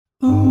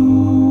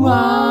Ooh,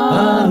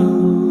 ah,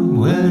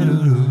 ooh,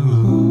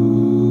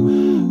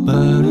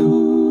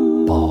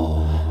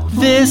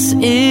 this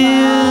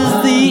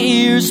is the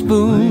Ear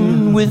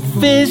Spoon with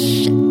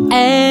Fish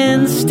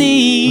and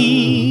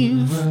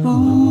Steve.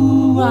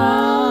 Ooh,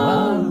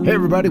 ah. Hey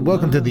everybody,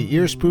 welcome to the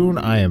Ear Spoon.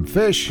 I am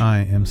Fish. I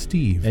am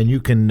Steve. And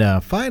you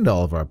can find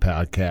all of our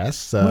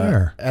podcasts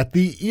Where? At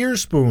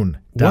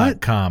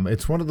theearspoon.com.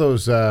 It's one of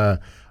those,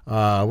 what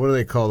do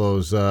they call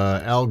those,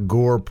 Al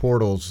Gore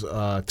portals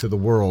to the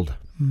world.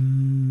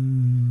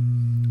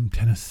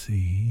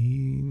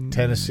 Tennessee.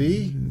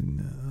 Tennessee?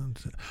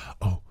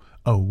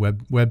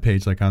 Web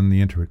page like on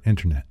the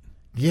internet.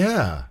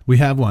 Yeah. We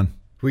have one.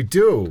 We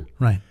do.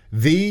 Right.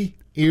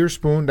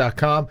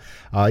 Theearspoon.com.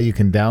 You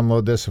can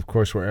download this, of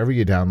course, wherever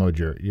you download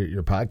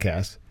your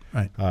podcast.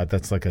 Right.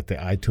 That's like at the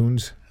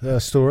iTunes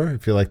store,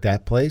 if you like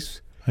that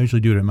place. I usually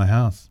do it at my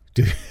house.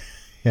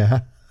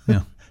 Yeah?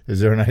 Yeah.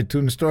 Is there an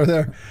iTunes store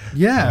there?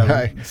 Yeah.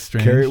 I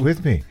Strange. carry it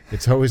with me.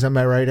 It's always on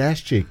my right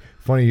ass cheek.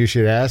 Funny you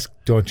should ask,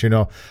 don't you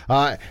know?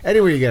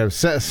 Anyway, you get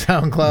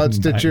SoundCloud,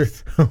 Stitcher,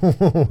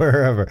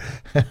 wherever.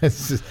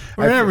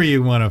 Wherever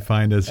you want to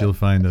find us, you'll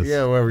find us.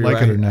 Yeah, wherever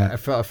like you it or not. I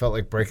felt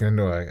like breaking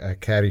into a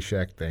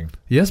Caddyshack thing.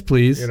 Yes,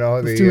 please. You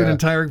know, let's do an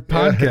entire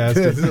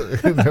podcast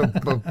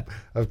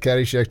of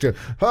Caddyshack too.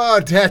 Oh,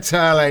 that's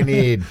all I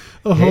need.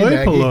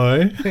 Ahoy,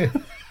 polloi.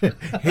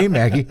 Hey,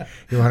 Maggie,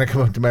 you want to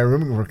come up to my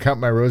room and count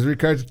my rosary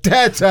cards?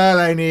 That's all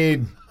I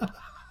need.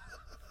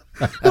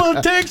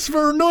 Well, thanks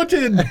for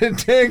nothing.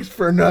 Thanks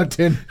for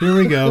nothing. Here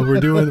we go. We're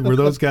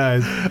those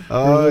guys.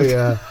 Oh,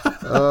 yeah.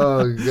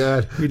 Oh,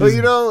 God. We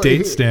just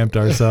date stamped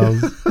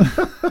ourselves.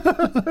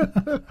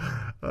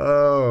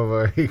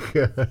 Oh, my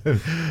God.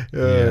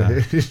 Yeah.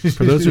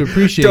 For those who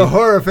appreciate the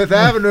horror of Fifth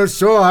Avenue,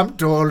 so I'm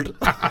told.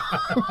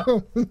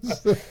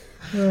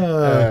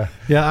 Yeah,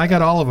 I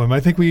got all of them.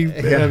 I think we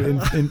have in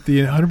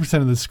the 100%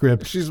 of the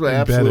script. She's my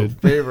embedded.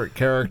 absolute favorite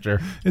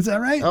character. Is that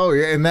right? Oh,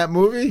 yeah, in that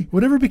movie?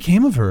 Whatever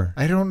became of her?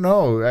 I don't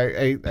know.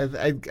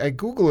 I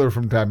Google her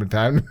from time to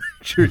time to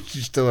make sure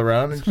she's still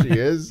around, and she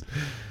is.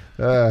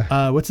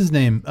 What's his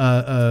name?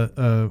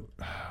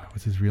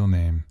 What's his real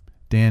name?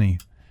 Danny.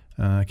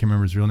 I can't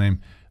remember his real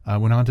name.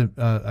 Went on to,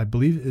 I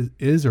believe,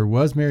 is or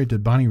was married to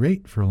Bonnie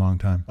Raitt for a long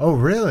time. Oh,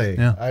 really?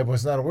 Yeah. I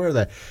was not aware of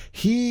that.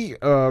 He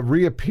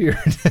reappeared.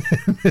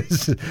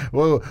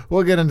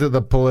 We'll get into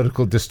the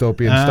political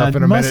dystopian stuff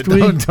in a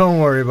minute. Don't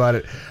worry about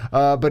it.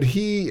 But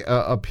he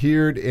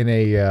appeared in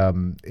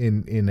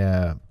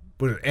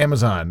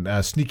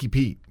Amazon, Sneaky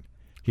Pete.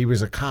 He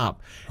was a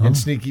cop in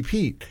Sneaky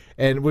Pete,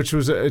 and which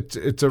was it's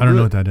a. I don't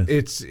know what that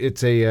is.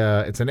 It's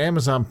an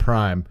Amazon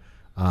Prime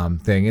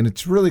thing, and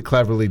it's really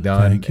cleverly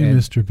done. Thank you,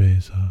 Mr.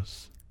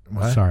 Bezos.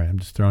 What? Sorry, I'm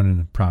just throwing in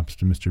the props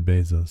to Mr.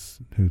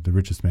 Bezos, who's the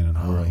richest man in the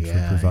world,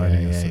 for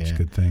providing us such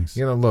good things.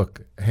 You know,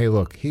 look,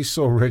 he's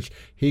so rich,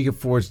 he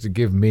affords to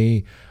give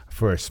me,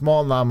 for a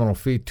small nominal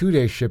fee,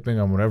 2-day shipping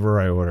on whatever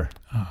I order.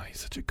 Oh, he's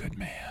such a good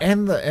man.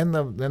 And the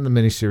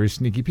miniseries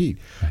Sneaky Pete.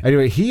 Right.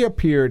 Anyway, he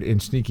appeared in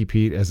Sneaky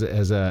Pete as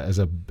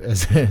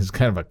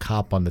kind of a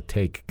cop on the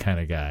take kind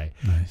of guy.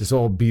 Nice. This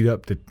old beat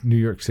up New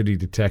York City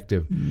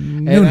detective.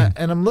 And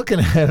I'm looking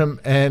at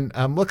him and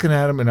I'm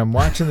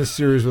watching the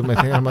series with my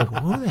thing. I'm like,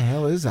 who the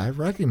hell is that? I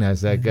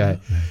recognize that guy.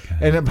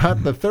 And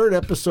about the third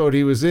episode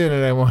he was in,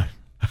 and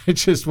I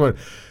just went,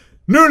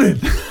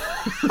 Noonan.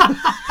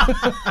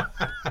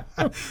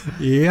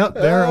 Yep,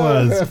 there it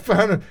was. I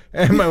found it,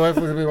 and my wife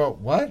looked at me and went,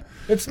 "What?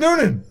 It's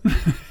Noonan,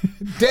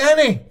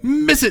 Danny,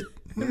 miss it,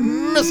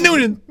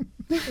 Noonan."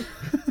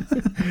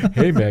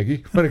 Hey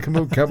Maggie, want to come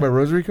up and count my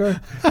rosary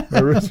card?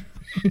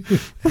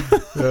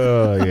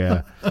 Oh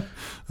yeah.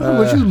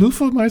 Would you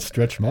loofah my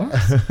stretch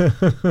marks?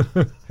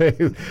 Hey,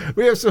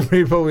 we have some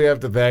people we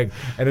have to thank,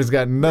 and it's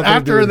got nothing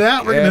After to do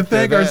that, we're going to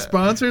thank our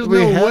sponsors?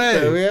 No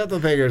way. We have to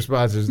thank our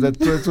sponsors.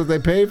 That's what they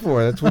pay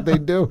for. That's what they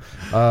do.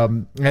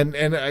 And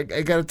I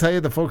got to tell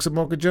you, the folks at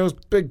Mocha Joe's,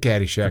 big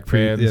Caddyshack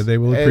fans. Yeah, they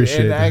will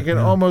appreciate it. And I can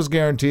almost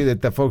guarantee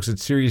that the folks at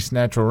Serious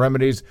Natural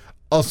Remedies,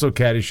 also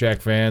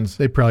Caddyshack fans.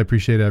 They probably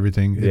appreciate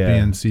everything, it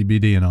being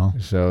CBD and all.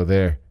 So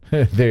there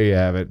you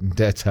have it.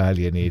 That's all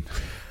you need.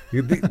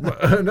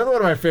 Another one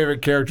of my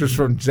favorite characters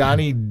from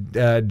Johnny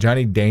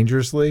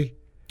Dangerously.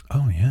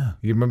 Oh yeah,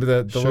 you remember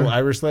the little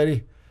Irish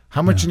lady?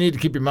 How much you need to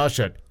keep your mouth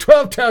shut?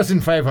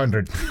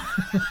 12,500.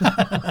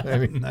 I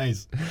mean,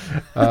 nice.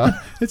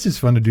 It's just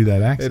fun to do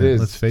that accent. It is.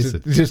 Let's face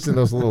it. Just in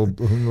those little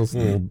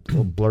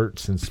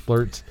blurts and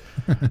splurts.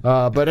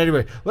 But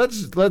anyway,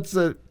 let's.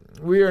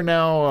 We are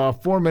now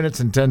 4 minutes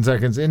and 10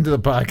 seconds into the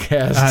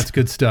podcast. That's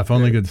good stuff.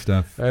 Only good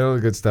stuff. Only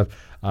good stuff.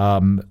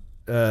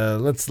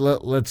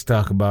 Let's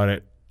talk about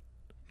it.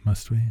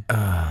 Must we?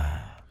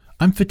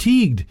 I'm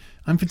fatigued.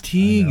 I know,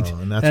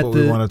 and that's what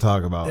we want to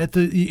talk about. At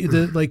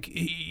the like,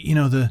 you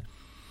know,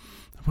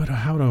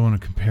 how do I want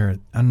to compare it?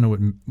 I don't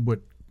know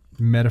what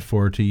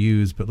metaphor to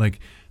use, but like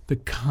the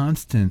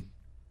constant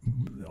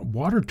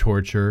water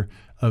torture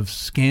of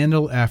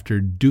scandal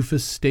after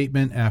doofus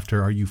statement,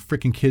 after are you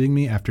freaking kidding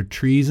me, after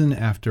treason,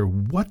 after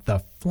what the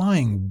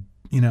flying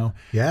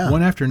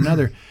one after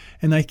another.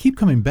 And I keep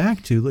coming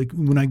back to, like,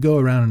 when I go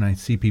around and I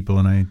see people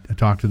and I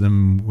talk to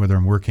them, whether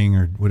I'm working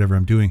or whatever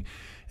I'm doing,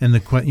 and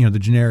the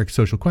generic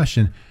social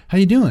question, how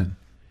you doing?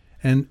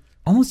 And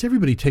almost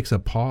everybody takes a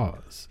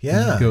pause.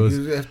 Yeah. And goes,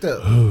 you have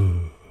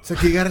to, it's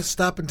like you got to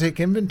stop and take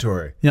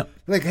inventory. Yeah.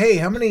 Like, hey,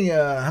 how many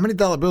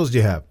dollar bills do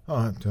you have? Oh,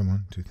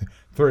 1, 2,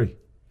 3.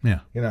 Yeah.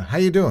 How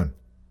you doing?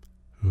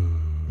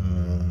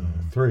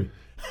 3.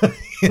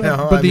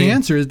 But the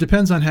answer is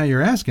depends on how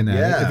you're asking that.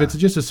 Yeah. If it's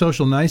just a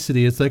social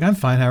nicety, it's like, I'm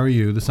fine, how are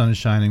you? The sun is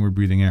shining, we're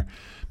breathing air.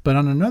 But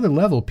on another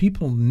level,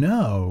 people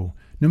know,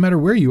 no matter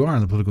where you are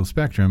on the political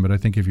spectrum, but I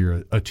think if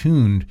you're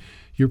attuned,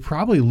 you're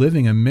probably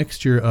living a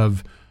mixture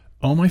of,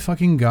 oh my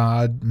fucking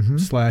God,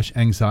 /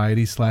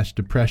 anxiety /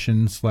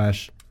 depression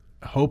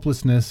 /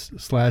 hopelessness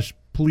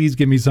 / please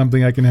give me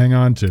something I can hang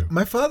on to.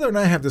 My father and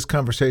I have this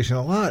conversation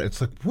a lot.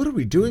 It's like, what are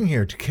we doing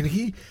here? Can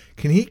he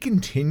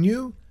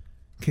continue?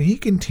 Can he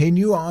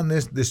continue on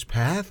this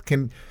path?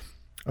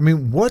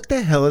 What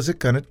the hell is it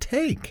going to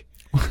take?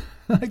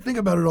 I think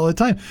about it all the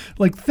time.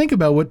 Like, think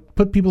about what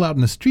put people out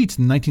in the streets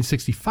in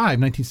 1965,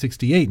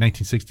 1968,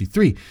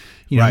 1963,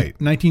 Right.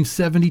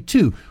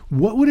 1972.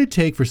 What would it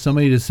take for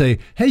somebody to say,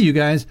 hey, you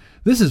guys,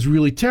 this is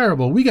really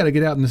terrible. We got to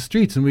get out in the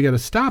streets and we got to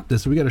stop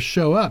this. We got to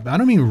show up. I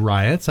don't mean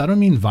riots. I don't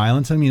mean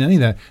violence. I don't mean any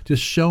of that.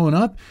 Just showing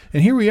up.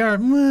 And here we are.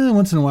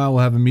 Once in a while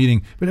we'll have a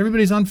meeting, but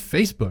everybody's on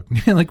Facebook.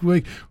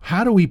 like,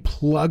 how do we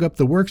plug up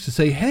the works to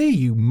say, hey,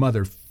 you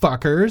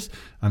motherfuckers?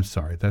 I'm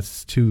sorry,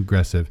 that's too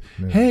aggressive.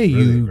 Hey,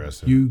 really you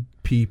aggressive. You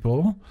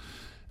people,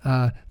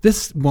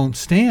 this won't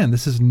stand.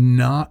 This is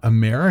not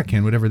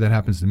American, whatever that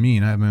happens to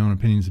mean. I have my own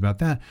opinions about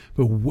that.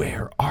 But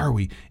where are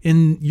we?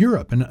 In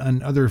Europe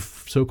and other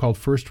so-called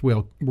first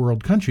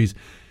world countries,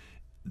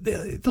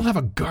 they'll have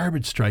a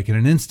garbage strike in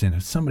an instant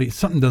if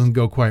something doesn't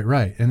go quite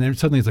right. And then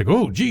suddenly it's like,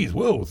 oh, geez,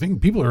 whoa,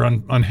 people are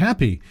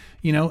unhappy.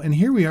 And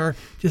here we are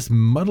just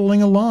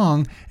muddling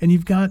along, and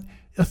you've got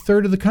a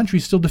third of the country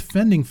still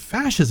defending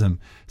fascism.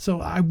 So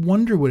I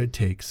wonder what it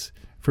takes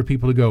for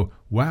people to go,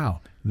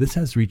 wow, this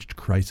has reached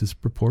crisis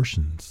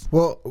proportions.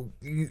 Well,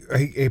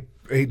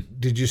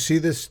 did you see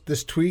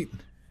this tweet?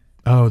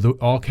 Oh, the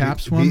all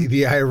caps one?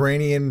 The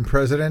Iranian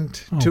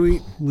president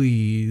tweet?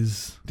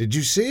 Please. Did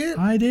you see it?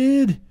 I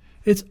did.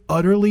 It's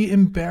utterly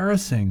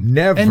embarrassing.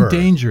 Never. And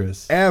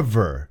dangerous.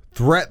 Ever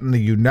threaten the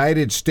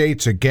United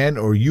States again,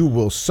 or you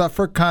will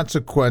suffer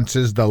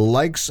consequences the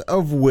likes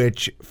of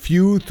which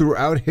few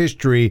throughout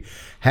history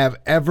have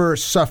ever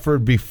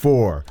suffered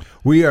before.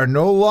 We are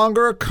no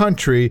longer a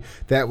country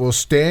that will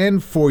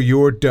stand for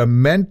your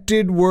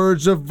demented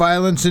words of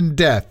violence and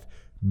death.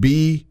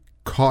 Be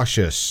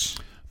cautious.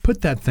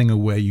 Put that thing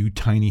away, you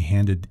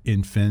tiny-handed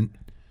infant.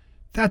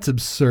 That's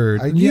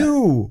absurd. Are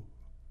you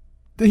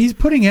he's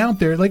putting out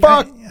there like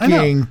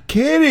fucking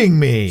kidding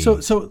me?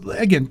 So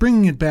again,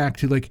 bringing it back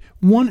to like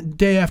one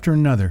day after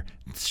another,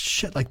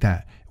 shit like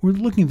that. We're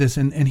looking at this,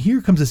 and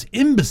here comes this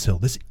imbecile.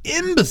 This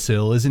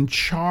imbecile is in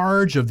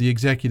charge of the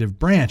executive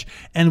branch,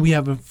 and we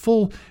have a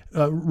full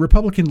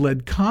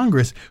Republican-led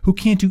Congress who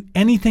can't do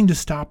anything to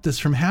stop this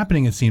from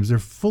happening, it seems. They're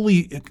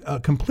fully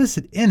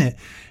complicit in it,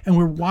 and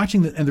we're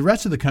watching, and the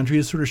rest of the country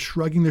is sort of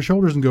shrugging their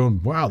shoulders and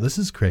going, wow, this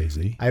is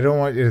crazy. I don't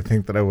want you to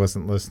think that I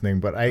wasn't listening,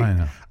 but I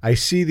know. I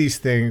see these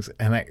things,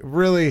 and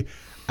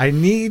I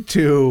need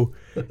to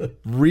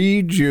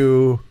read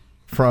you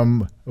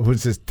from,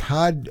 who's this,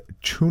 Todd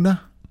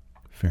Kuna?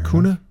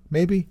 Kuna,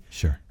 maybe?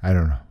 Sure. I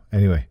don't know.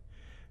 Anyway,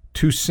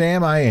 to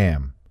Sam I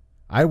am.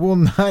 I will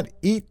not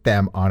eat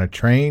them on a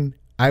train.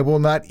 I will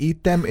not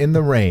eat them in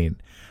the rain.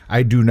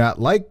 I do not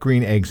like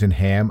green eggs and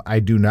ham.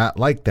 I do not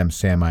like them,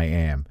 Sam I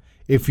am.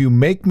 If you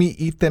make me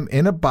eat them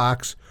in a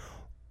box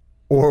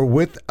or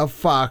with a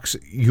fox,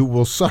 you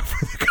will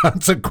suffer the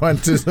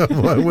consequences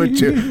of what which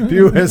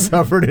you have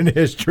suffered in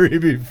history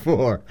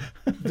before.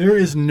 There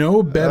is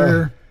no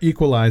better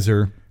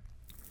equalizer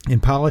in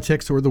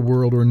politics or the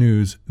world or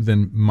news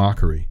than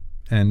mockery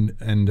and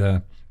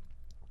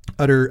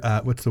utter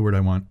what's the word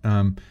I want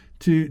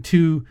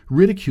to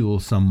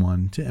ridicule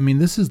someone.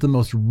 This is the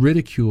most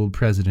ridiculed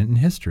president in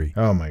history.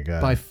 Oh my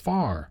God! By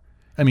far.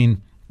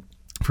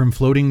 From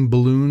floating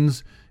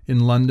balloons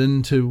in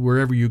London to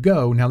wherever you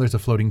go. Now there's a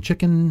floating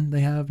chicken they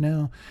have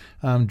now,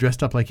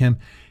 dressed up like him.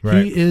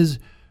 Right. He is,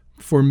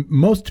 for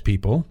most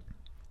people,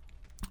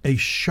 a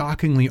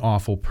shockingly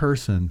awful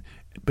person.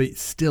 But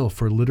still,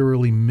 for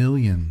literally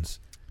millions,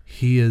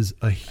 he is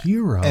a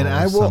hero. And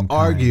I will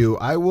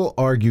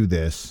argue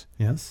this.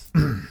 Yes.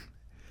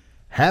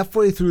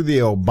 Halfway through the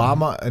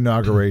Obama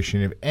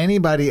inauguration, if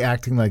anybody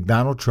acting like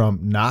Donald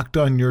Trump knocked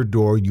on your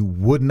door, you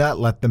would not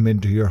let them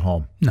into your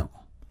home. No,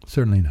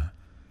 certainly not.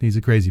 He's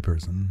a crazy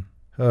person.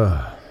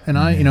 And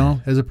I,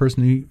 man. as a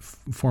person who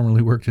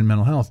formerly worked in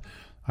mental health,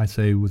 I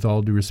say with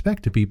all due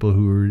respect to people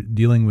who are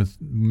dealing with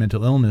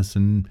mental illness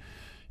and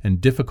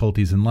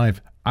difficulties in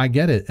life, I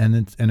get it, and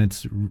it's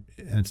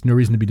no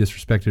reason to be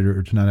disrespected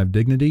or to not have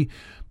dignity.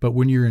 But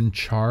when you're in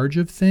charge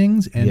of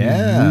things and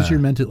you use your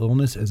mental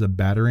illness as a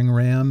battering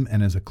ram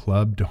and as a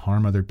club to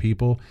harm other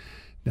people,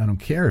 I don't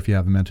care if you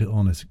have a mental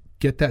illness.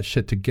 Get that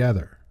shit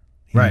together.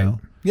 you Right. know?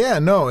 Yeah,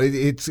 no,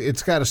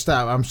 it's got to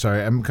stop. I'm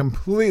sorry, I'm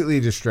completely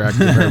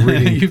distracted by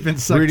reading. You've been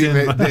sucked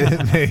in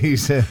by- He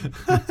said,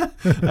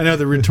 I know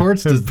the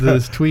retorts to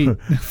this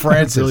tweet.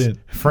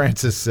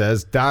 Francis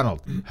says,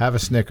 Donald, have a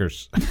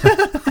Snickers. That's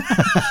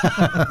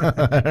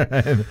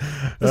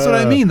what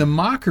I mean. The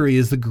mockery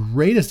is the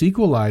greatest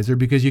equalizer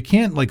because you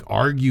can't like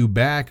argue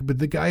back, but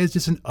the guy is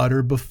just an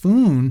utter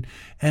buffoon.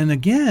 And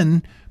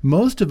again,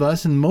 most of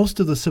us and most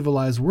of the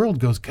civilized world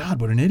goes,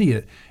 God, what an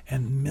idiot.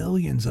 And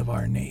millions of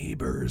our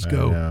neighbors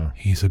go,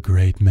 he's a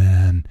great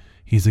man.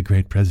 He's a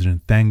great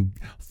president.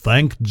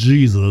 Thank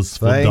Jesus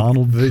for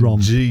Donald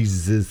Trump.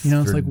 Jesus, you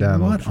know, it's like,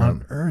 Donald what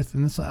Trump. on earth?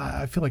 And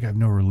I feel like I have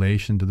no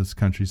relation to this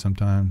country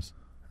sometimes.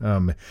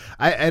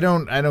 I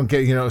don't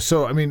get, you know,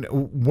 so I mean,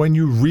 when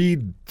you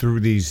read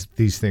through these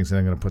things, and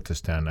I'm going to put this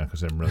down now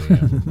because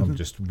I'm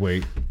just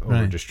way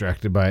over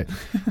distracted by it.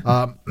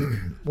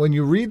 When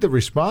you read the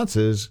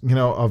responses, you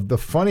know, of the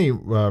funny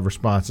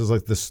responses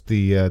like this,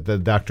 the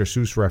Dr.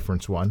 Seuss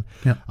reference one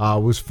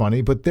was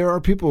funny, but there are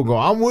people who go,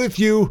 I'm with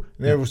you.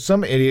 And there was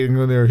some idiot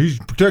going there, he's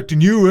protecting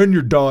you and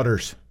your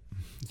daughters.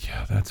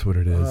 Yeah, that's what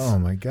it is. Oh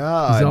my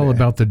God! He's all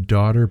about the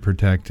daughter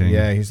protecting.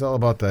 Yeah, he's all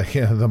about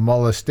the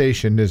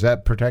molestation. Is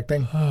that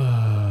protecting?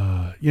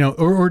 You know,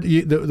 or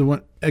the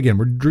one again.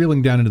 We're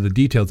drilling down into the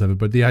details of it,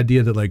 but the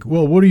idea that like,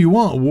 well, what do you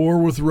want? War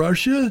with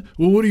Russia?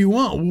 Well, what do you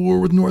want? War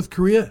with North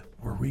Korea?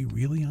 Were we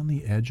really on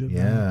the edge of that?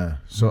 Yeah.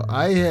 So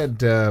I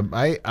had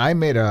I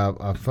made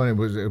a funny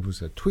it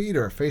was a tweet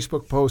or a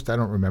Facebook post, I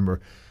don't remember,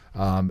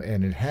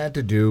 and it had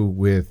to do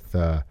with.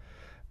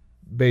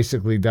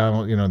 Basically,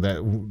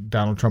 that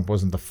Donald Trump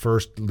wasn't the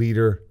first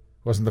leader,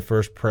 wasn't the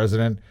first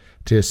president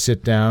to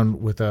sit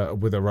down with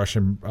a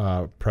Russian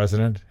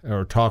president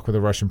or talk with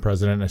a Russian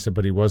president. And I said,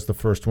 but he was the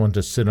first one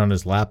to sit on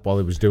his lap while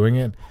he was doing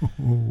it.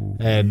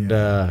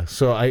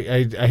 So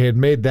I had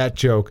made that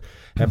joke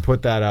and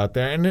put that out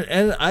there. And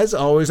as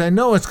always, I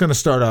know it's going to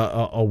start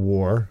a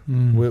war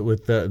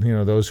with the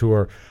those who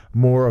are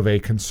more of a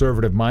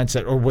conservative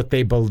mindset or what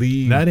they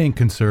believe. That ain't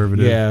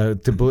conservative. Yeah,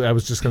 I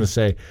was just going to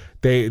say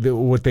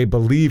what they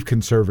believe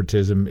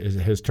conservatism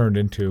has turned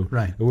into.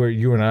 Right. Where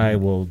you and I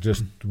will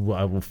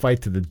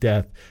fight to the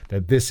death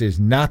that this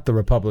is not the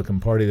Republican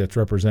Party that's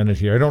represented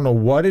here. I don't know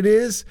what it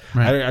is.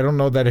 Right. I don't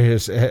know that it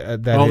is.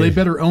 They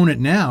better own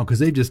it now because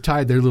they just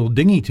tied their little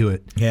dinghy to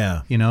it.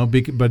 Yeah. You know,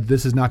 but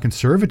this is not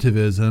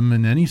conservatism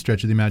in any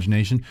stretch of the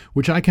imagination,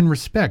 which I can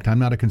respect. I'm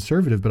not a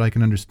conservative, but I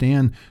can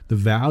understand the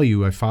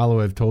value. I've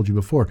told you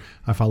before,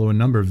 I follow a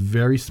number of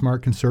very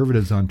smart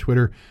conservatives on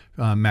Twitter.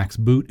 Max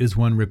Boot is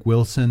one, Rick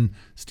Wilson,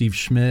 Steve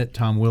Schmidt,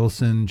 Tom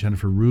Wilson,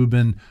 Jennifer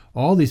Rubin.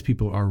 All these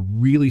people are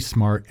really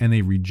smart, and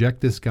they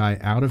reject this guy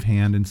out of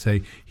hand and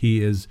say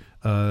he is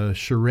a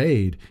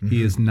charade. Mm-hmm.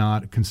 He is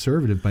not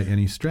conservative by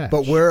any stretch.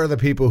 But where are the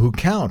people who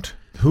count?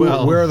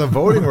 Where are the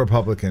voting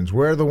Republicans?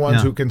 Where are the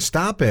ones who can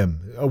stop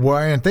him?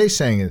 Why aren't they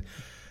saying it?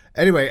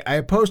 Anyway,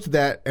 I posted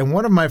that, and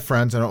one of my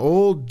friends, an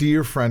old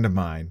dear friend of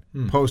mine,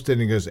 posted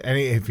and he goes,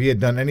 if he had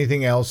done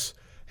anything else,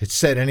 had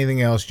said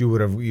anything else, you would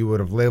have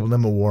labeled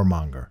him a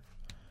warmonger.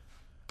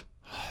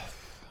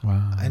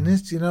 Wow. And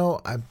it's,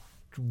 at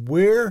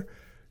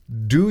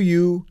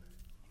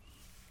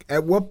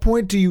what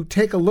point do you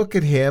take a look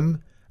at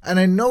him? And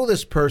I know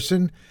this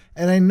person,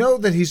 and I know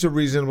that he's a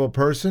reasonable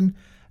person,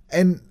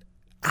 and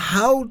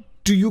how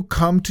do you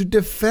come to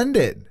defend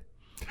it?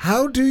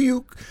 How do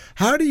you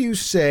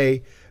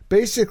say,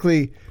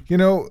 basically,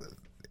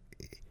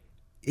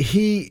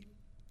 he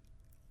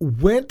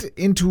went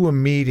into a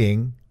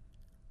meeting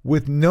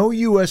with no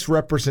U.S.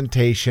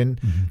 representation.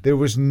 Mm-hmm. There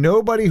was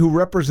nobody who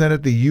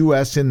represented the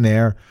U.S. in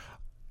there,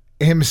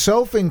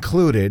 himself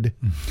included,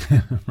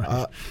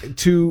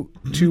 to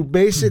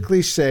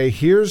basically say,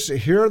 here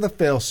are the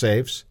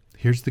fail-safes.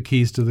 Here's the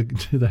keys to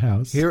the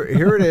house. Here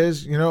it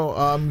is.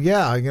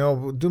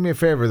 Do me a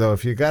favor though.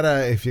 If you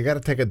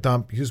gotta take a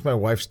dump, use my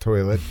wife's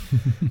toilet.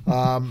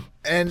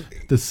 And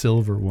the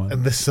silver one.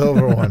 And the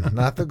silver one,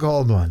 not the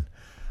gold one.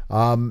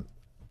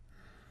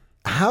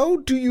 How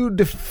do you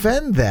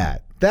defend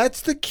that?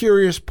 That's the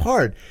curious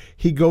part.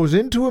 He goes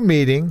into a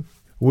meeting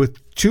with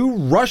two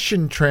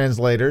Russian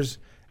translators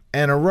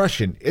and a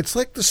Russian. It's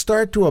like the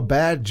start to a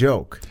bad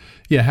joke.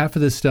 Yeah, half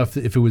of this stuff,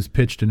 if it was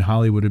pitched in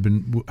Hollywood, would have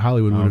been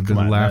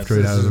laughed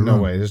right out of the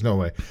room.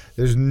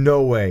 There's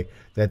no way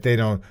that they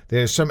don't.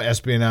 There's some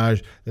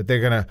espionage that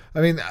they're going to.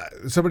 I mean,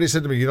 somebody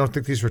said to me, you don't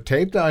think these were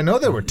taped? I know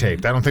they were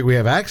taped. I don't think we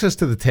have access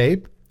to the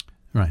tape.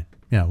 Right.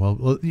 Yeah,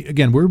 well,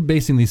 again, we're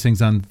basing these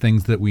things on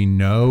things that we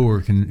know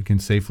or can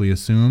safely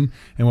assume,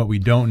 and what we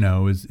don't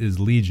know is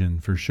legion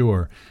for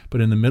sure.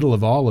 But in the middle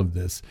of all of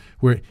this,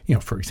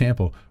 for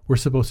example, we're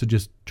supposed to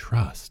just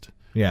trust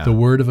the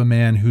word of a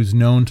man who's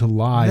known to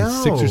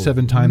lie 6 or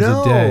 7 times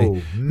a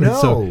day.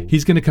 So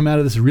he's going to come out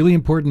of this really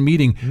important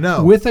meeting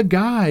with a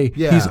guy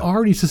he's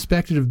already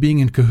suspected of being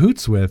in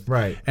cahoots with.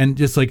 Right. And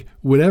just like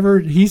whatever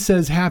he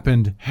says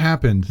happened.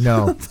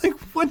 No. It's like,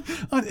 what?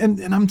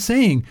 And I'm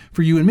saying,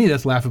 for you and me,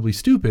 that's laughably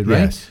stupid,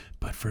 right? Yes.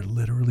 But for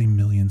literally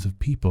millions of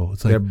people,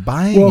 it's like, they're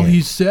buying it.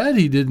 He said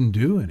he didn't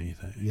do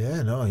anything.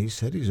 Yeah, no, he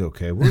said he's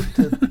okay.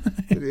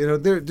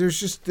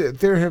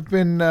 there have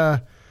been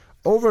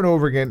over and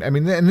over again. I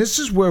mean, and this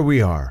is where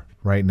we are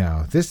right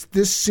now.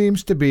 This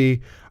seems to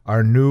be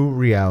our new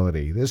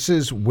reality. This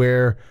is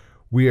where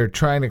we are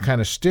trying to kind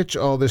of stitch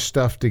all this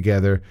stuff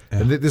together. Yeah.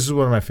 And this is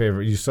one of my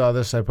favorite. You saw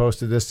this? I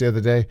posted this the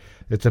other day.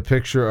 It's a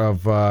picture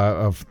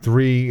of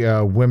three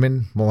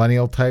women,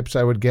 millennial types,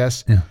 I would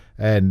guess. Yeah.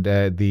 And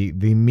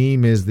the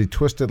meme is the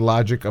twisted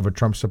logic of a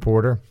Trump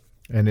supporter.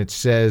 And it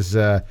says,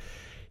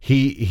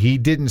 he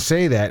didn't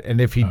say that.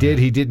 And if he did,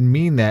 he didn't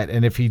mean that.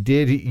 And if he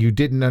did, you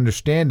didn't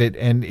understand it.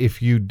 And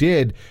if you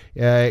did,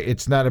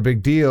 it's not a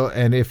big deal.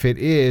 And if it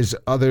is,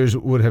 others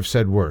would have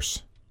said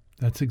worse.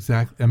 That's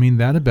exactly. I mean,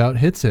 that about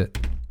hits it,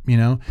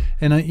 And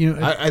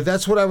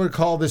that's what I would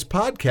call this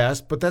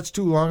podcast, but that's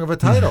too long of a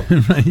title.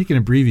 Right? You can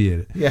abbreviate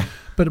it. Yeah.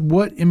 But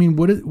what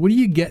do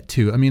you get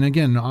to? I mean,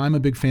 again, I'm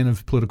a big fan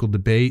of political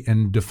debate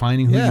and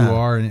defining who you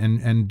are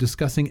and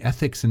discussing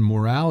ethics and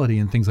morality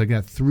and things like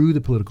that through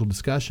the political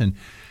discussion.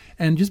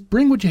 And just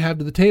bring what you have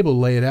to the table,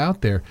 lay it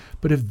out there.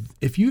 But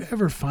if you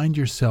ever find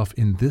yourself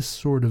in this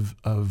sort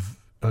of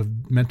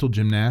mental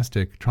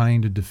gymnastic,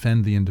 trying to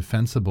defend the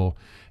indefensible,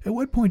 at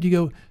what point do you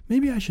go,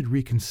 maybe I should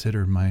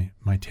reconsider my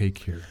take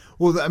here?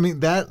 Well, I mean,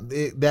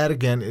 that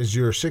again is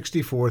your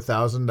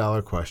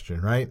 $64,000 question,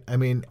 right? I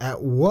mean,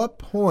 at what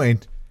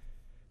point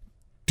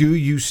do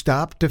you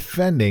stop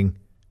defending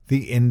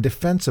the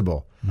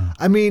indefensible? No.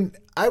 I mean,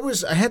 I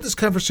had this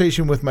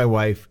conversation with my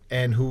wife,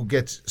 and who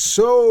gets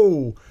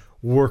so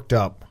worked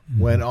up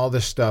when all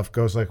this stuff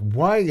goes like,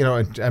 why?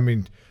 I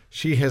mean,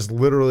 she has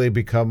literally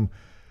become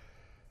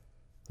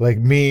like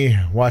me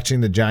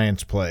watching the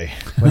Giants play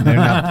when they're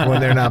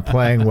not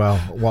playing well,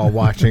 while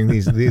watching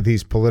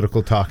these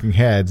political talking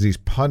heads, these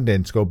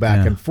pundits go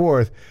back and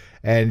forth,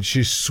 and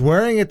she's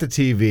swearing at the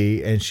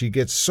TV, and she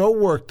gets so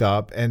worked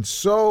up and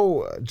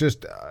so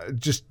just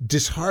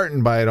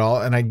disheartened by it all.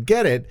 And I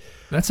get it.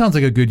 That sounds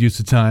like a good use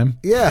of time.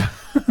 Yeah.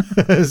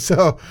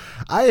 So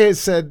I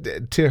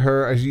said to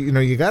her,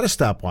 you got to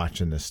stop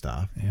watching this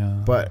stuff.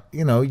 Yeah. But,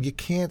 you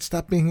can't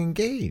stop being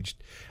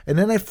engaged. And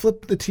then I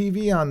flipped the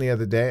TV on the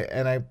other day,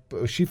 and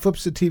she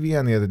flips the TV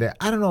on the other day.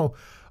 I don't know.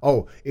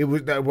 Oh,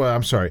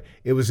 I'm sorry.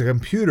 It was a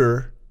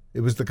computer. It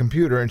was the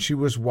computer, and she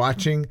was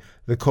watching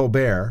the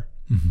Colbert,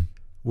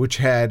 which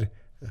had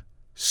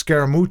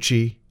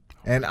Scaramucci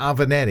and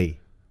Avenatti.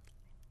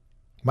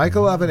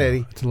 Michael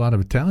Avenatti. It's a lot of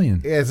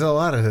Italian. Yeah, it's a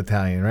lot of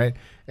Italian, right?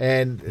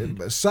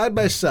 And side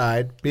by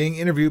side, being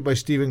interviewed by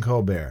Stephen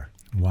Colbert.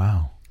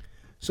 Wow.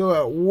 So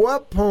at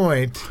what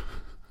point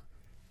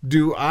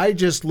do I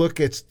just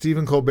look at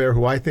Stephen Colbert,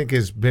 who I think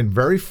has been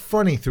very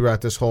funny throughout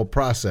this whole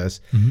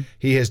process? Mm-hmm.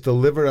 He has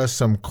delivered us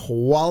some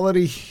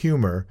quality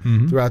humor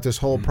throughout this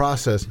whole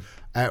process.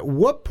 At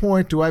what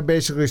point do I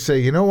basically say,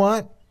 you know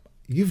what?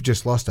 You've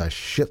just lost a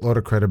shitload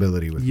of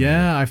credibility with me.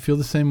 Yeah, I feel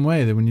the same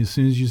way. That as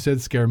soon as you said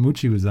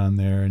Scaramucci was on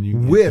there, and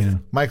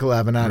Michael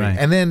Avenatti, right.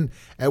 And then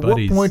at what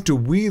point do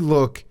we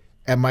look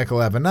at Michael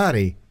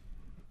Avenatti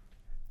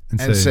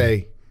and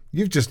say,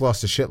 you've just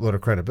lost a shitload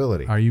of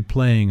credibility? Are you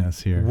playing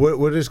us here?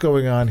 What is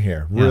going on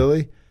here? Yeah.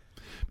 Really?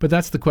 But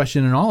that's the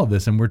question in all of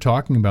this, and we're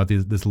talking about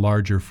this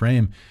larger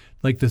frame,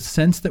 like the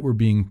sense that we're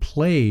being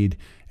played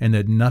and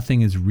that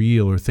nothing is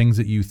real, or things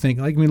that you think.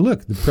 Like, I mean,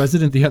 look, the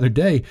president the other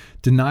day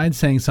denied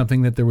saying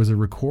something that there was a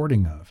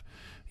recording of,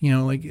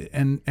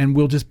 and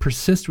we'll just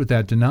persist with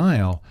that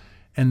denial,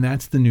 and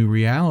that's the new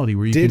reality.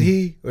 Where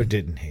he or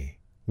didn't he?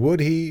 Would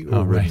he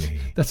or wouldn't he?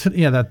 That's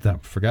that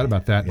forgot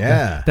about that.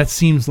 Yeah, that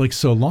seems like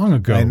so long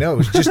ago. I know, it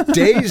was just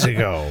days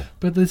ago.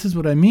 But this is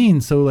what I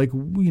mean. So,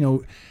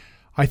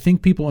 I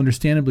think people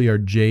understandably are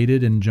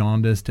jaded and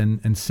jaundiced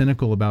and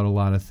cynical about a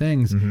lot of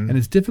things. Mm-hmm. And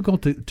it's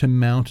difficult to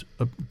mount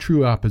a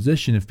true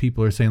opposition if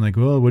people are saying, like,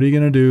 well, what are you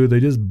going to do? They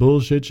just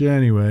bullshit you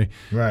anyway.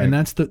 Right. And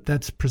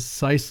that's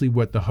precisely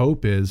what the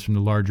hope is from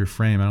the larger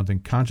frame. I don't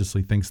think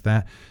consciously thinks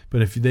that.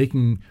 But if they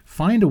can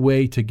find a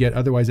way to get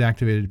otherwise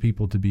activated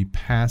people to be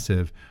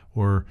passive,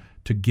 or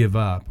to give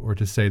up, or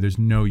to say there's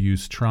no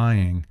use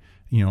trying,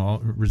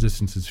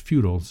 resistance is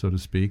futile, so to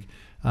speak,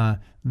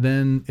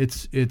 then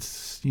it's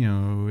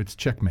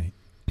checkmate.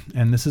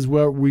 And this is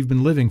where we've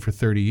been living for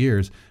 30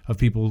 years, of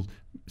people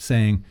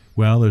saying,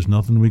 well, there's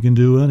nothing we can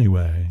do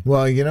anyway.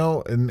 Well,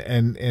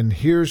 and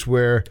here's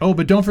where... Oh,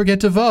 but don't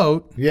forget to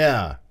vote.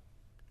 Yeah.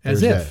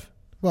 As if. That.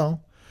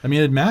 Well... I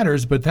mean, it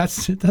matters, but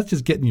that's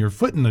just getting your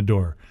foot in the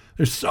door.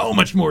 There's so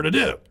much more to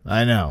do.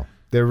 I know.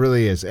 There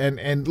really is.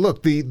 And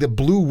look, the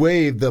blue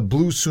wave, the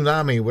blue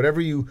tsunami,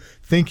 whatever you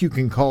think you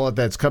can call it,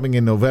 that's coming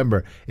in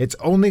November, it's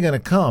only going to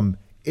come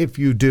if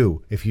you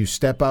do. If you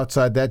step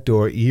outside that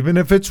door, even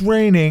if it's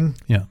raining.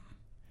 Yeah.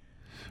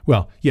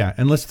 Well, yeah,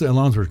 and as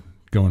long as we're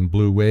going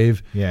blue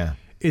wave. Yeah.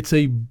 It's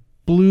a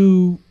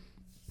blue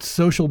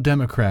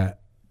democratic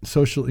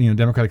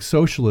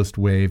socialist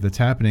wave that's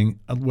happening,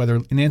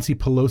 whether Nancy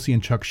Pelosi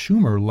and Chuck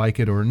Schumer like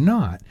it or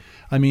not.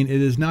 I mean,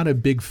 it is not a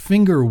big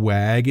finger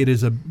wag. It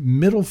is a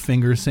middle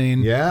finger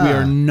saying we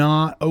are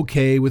not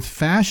okay with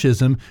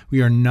fascism.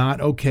 We are not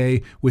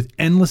okay with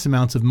endless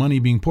amounts of money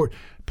being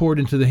poured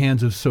into the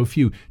hands of so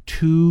few.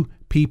 Two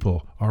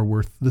people are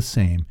worth the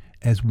same,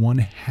 as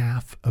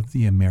 1/2 of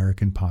the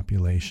American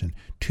population.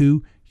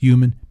 2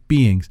 human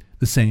beings,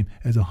 the same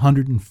as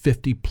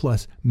 150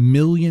 plus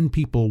million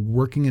people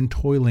working and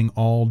toiling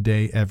all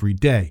day, every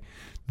day.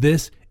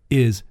 This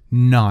is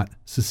not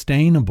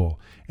sustainable.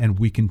 And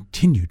we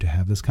continue to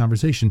have this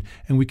conversation,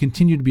 and we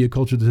continue to be a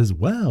culture that says,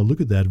 wow, look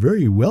at that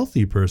very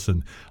wealthy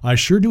person. I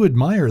sure do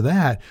admire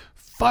that.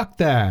 Fuck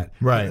that.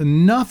 Right.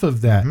 Enough of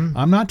that.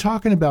 I'm not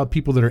talking about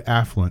people that are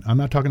affluent. I'm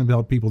not talking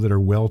about people that are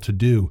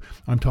well-to-do.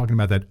 I'm talking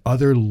about that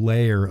other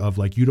layer of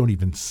like you don't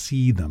even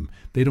see them.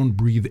 They don't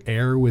breathe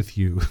air with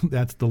you.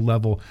 That's the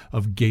level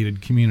of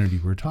gated community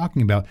we're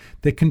talking about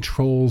that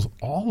controls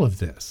all of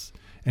this.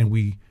 And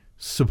we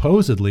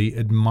supposedly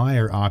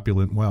admire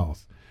opulent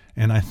wealth.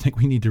 And I think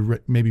we need to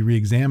maybe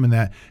re-examine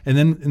that. And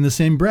then in the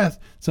same breath,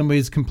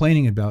 somebody's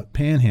complaining about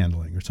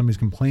panhandling, or somebody's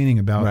complaining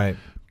about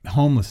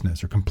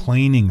homelessness, or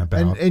complaining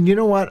about. And you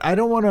know what? I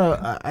don't want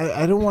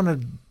to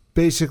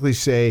basically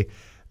say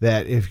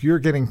that if you're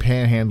getting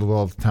panhandled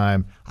all the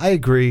time. I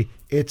agree.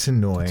 It's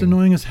annoying. It's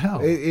annoying as hell.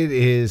 It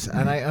is,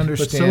 and I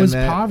understand. But so is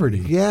that. poverty.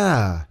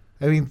 Yeah,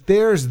 I mean,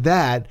 there's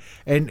that,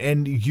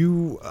 and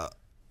you,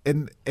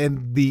 and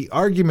the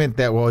argument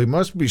that he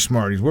must be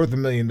smart. He's worth $1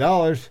 million.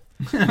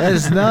 That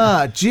is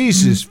not.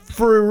 Jesus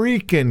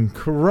freaking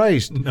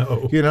Christ.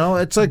 No. You know,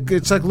 it's like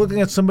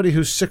looking at somebody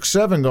who's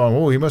 6'7", going,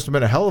 oh, he must have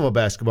been a hell of a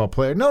basketball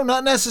player. No,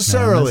 not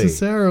necessarily. Not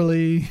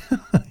necessarily.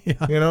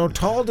 Yeah. You know,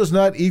 tall does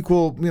not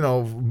equal,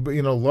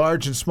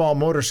 large and small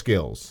motor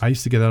skills. I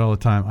used to get that all the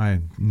time. I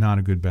am not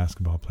a good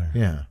basketball player.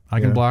 Yeah.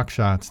 I can block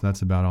shots.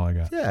 That's about all I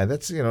got. Yeah,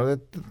 that's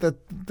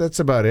that's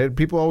about it.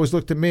 People always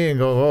looked at me and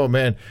go, "Oh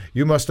man,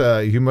 you must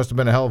have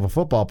been a hell of a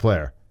football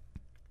player."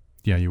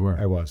 Yeah, you were.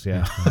 I was,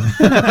 yeah.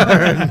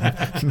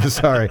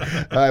 Sorry,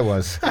 I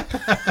was.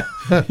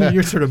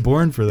 You're sort of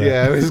born for that.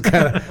 Yeah, it was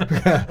kind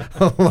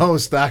of low,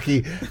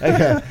 stocky.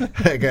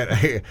 I got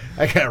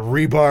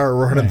rebar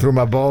running through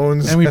my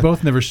bones. And we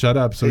both never shut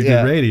up, so we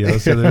did radio.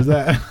 So there's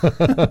that.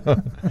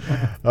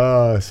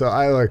 So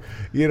I like,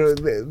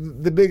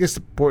 the biggest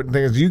important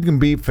thing is you can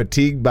be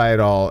fatigued by it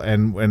all,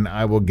 and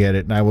I will get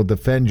it, and I will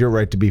defend your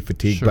right to be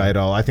fatigued by it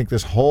all. I think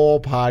this whole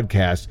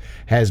podcast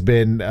has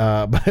been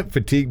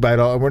fatigued by it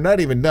all, and we're not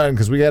even done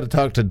because we got to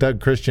talk to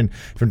Doug Christian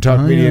from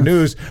Talk Media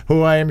News,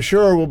 who I am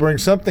sure will bring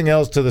something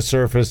else to the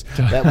surface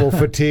that will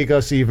fatigue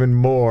us even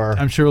more.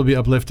 I'm sure we'll be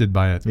uplifted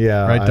by it.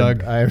 Yeah, right, Doug?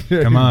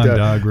 Come on,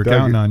 Doug. We're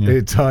counting on you.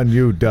 It's on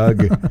you,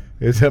 Doug.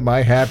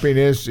 My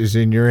happiness is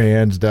in your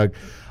hands, Doug.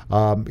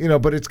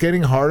 But it's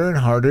getting harder and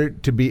harder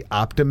to be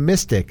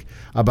optimistic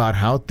about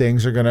how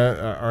things are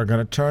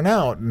gonna turn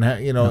out,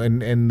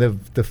 and and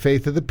the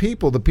faith of the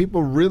people. The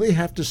people really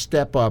have to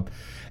step up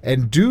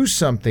and do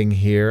something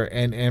here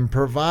and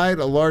provide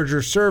a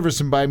larger service.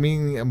 And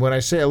when I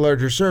say a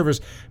larger service,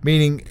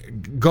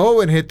 meaning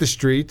go and hit the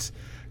streets,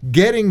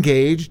 get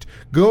engaged,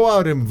 go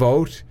out and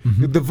vote.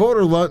 The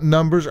voter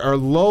numbers are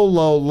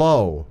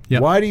low.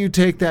 Yep. Why do you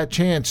take that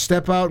chance?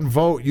 Step out and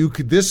vote.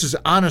 This is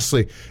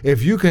honestly,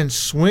 if you can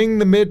swing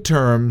the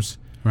midterms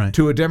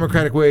to a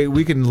Democratic way,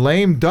 we can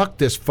lame duck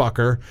this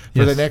fucker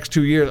for the next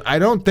 2 years. I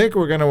don't think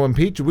we're going to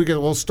impeach.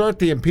 We'll start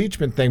the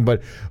impeachment thing,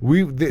 but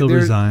he'll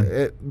resign.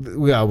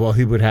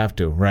 He would have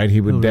to, right?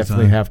 He would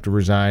definitely have to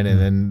resign,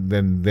 and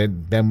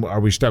then are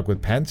we stuck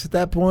with Pence at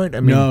that point? I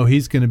mean, no,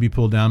 he's going to be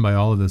pulled down by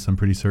all of this. I'm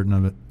pretty certain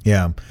of it.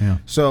 Yeah.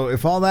 So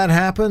if all that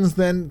happens,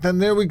 then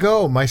there we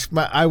go.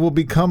 I will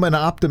become an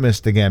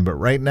optimist again. But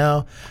right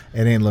now,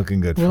 it ain't looking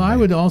good for me. Well, I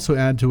would also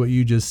add to what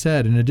you just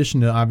said. In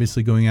addition to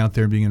obviously going out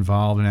there and being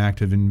involved and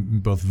active in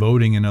both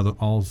voting and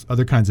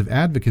other kinds of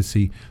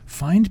advocacy,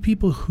 find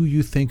people who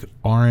you think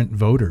aren't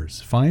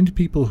voters. Find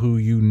people who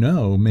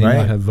may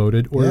not have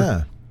voted.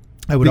 Or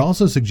I would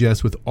also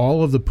suggest, with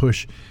all of the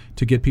push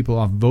to get people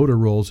off voter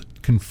rolls,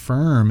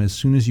 confirm as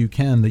soon as you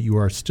can that you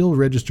are still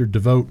registered to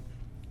vote.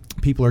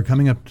 People are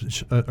coming up,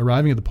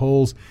 arriving at the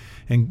polls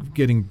and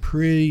getting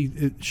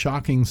pretty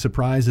shocking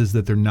surprises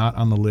that they're not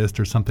on the list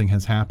or something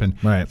has happened.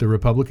 Right. The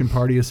Republican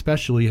Party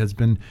especially has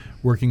been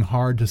working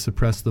hard to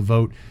suppress the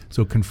vote.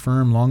 So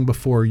confirm long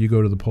before you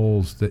go to the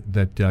polls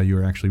that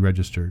you're actually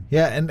registered.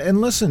 Yeah,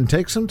 and listen,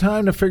 take some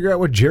time to figure out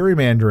what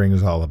gerrymandering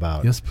is all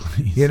about. Yes,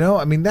 please.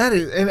 That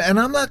is, and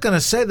I'm not going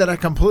to say that I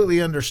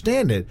completely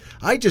understand it.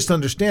 I just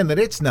understand that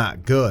it's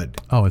not good.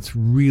 Oh, it's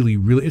really,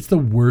 really, it's the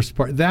worst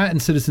part. That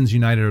and Citizens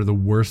United are the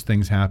worst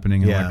things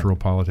happening in electoral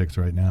politics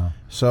right now.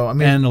 So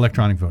and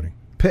electronic voting.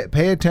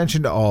 Pay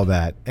attention to all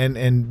that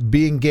and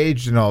be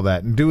engaged in all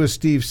that, and do as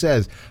Steve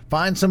says.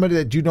 Find somebody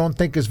that you don't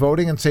think is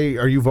voting and say,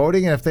 are you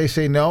voting? And if they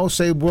say no,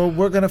 say, well,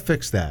 we're going to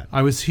fix that.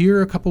 I was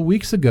here a couple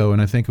weeks ago,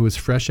 and I think it was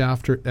fresh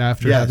after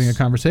having a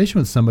conversation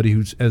with somebody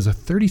who's, as a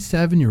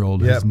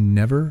 37-year-old, has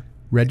never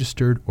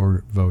registered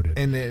or voted.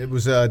 And it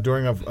was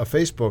during a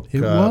Facebook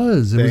thing,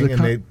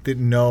 and they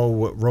didn't know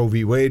what Roe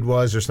v. Wade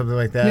was or something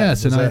like that.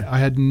 Yes, and I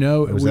had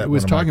no – it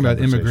was talking about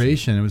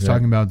immigration. It was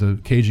talking about the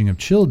caging of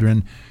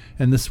children.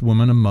 And this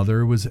woman, a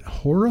mother, was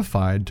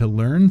horrified to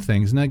learn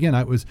things. And again,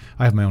 I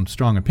have my own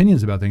strong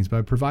opinions about things, but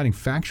by providing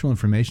factual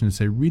information and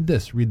say, read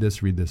this, read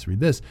this, read this, read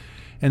this.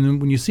 And then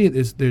when you see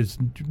it, there's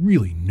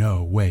really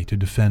no way to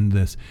defend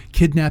this.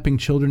 Kidnapping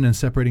children and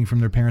separating from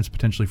their parents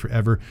potentially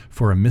forever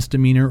for a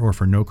misdemeanor or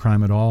for no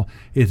crime at all,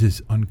 it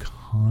is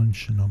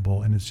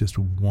unconscionable, and it's just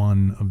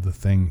one of the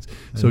things.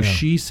 So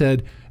she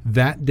said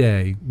that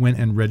day, went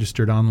and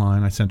registered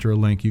online. I sent her a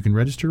link. You can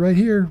register right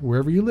here,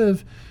 wherever you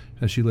live.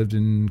 She lives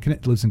in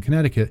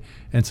Connecticut,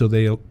 and so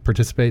they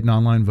participate in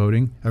online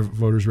voting,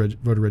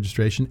 voter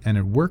registration, and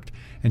it worked.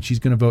 And she's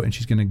going to vote, and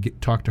she's going to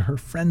talk to her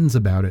friends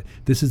about it.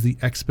 This is the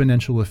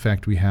exponential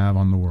effect we have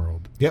on the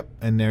world. Yep,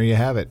 and there you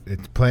have it.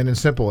 It's plain and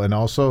simple. And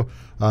also,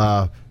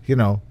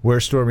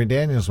 where's Stormy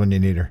Daniels when you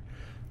need her?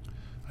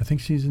 I think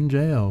she's in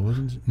jail,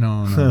 wasn't she?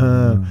 No.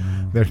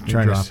 They're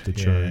trying to drop the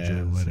charge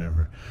or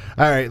whatever.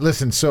 All right,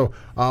 listen. So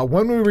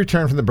when we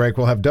return from the break,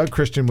 we'll have Doug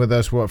Christian with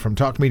us from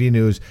Talk Media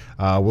News.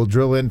 We'll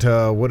drill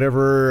into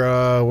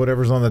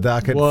whatever's on the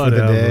docket for the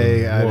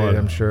day.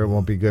 I'm sure it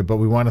won't be good, but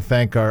we want to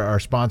thank our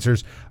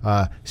sponsors,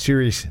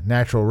 Ceres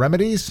Natural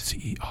Remedies,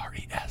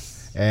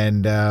 CERES,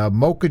 and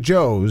Mocha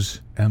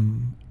Joe's.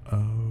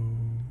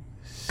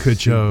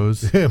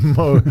 Cajo's.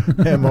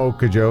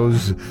 Mocha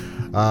Joe's.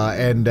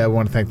 And I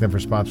want to thank them for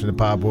sponsoring the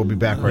pod. We'll be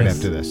back right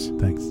after this.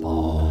 Thanks.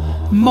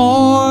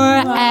 More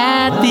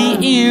at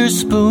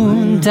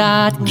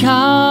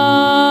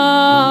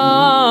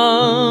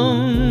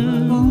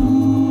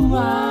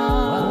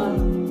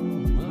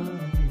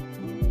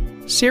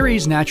theearspoon.com.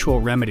 Ceres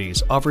Natural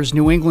Remedies offers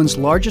New England's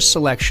largest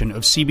selection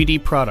of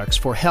CBD products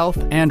for health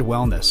and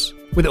wellness.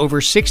 With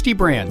over 60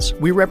 brands,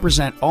 we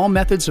represent all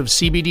methods of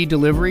CBD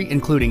delivery,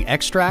 including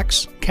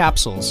extracts,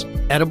 capsules,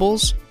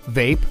 edibles,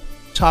 vape,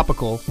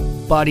 topical,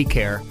 body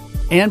care,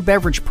 and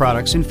beverage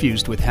products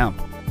infused with hemp.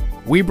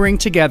 We bring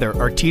together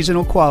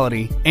artisanal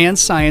quality and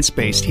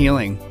science-based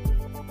healing.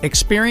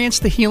 Experience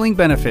the healing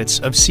benefits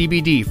of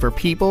CBD for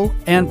people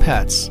and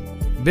pets.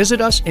 Visit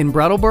us in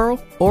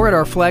Brattleboro or at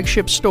our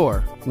flagship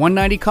store,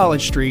 190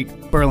 College Street,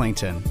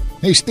 Burlington.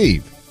 Hey,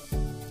 Steve.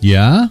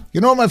 Yeah?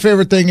 You know what my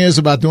favorite thing is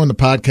about doing the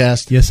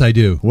podcast? Yes, I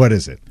do. What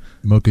is it?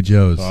 Mocha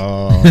Joe's.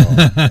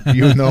 Oh,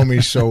 you know me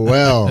so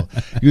well.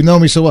 You know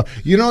me so well.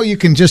 You know, you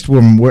can just,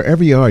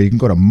 wherever you are, you can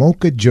go to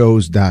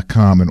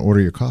mochajoes.com and order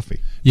your coffee.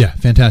 Yeah,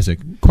 fantastic.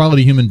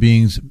 Quality human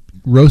beings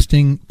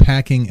roasting,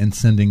 packing, and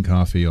sending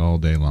coffee all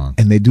day long.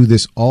 And they do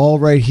this all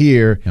right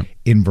here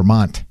in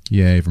Vermont.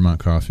 Yay, Vermont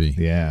coffee.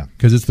 Yeah.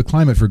 Because it's the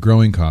climate for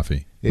growing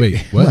coffee.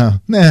 Wait, what?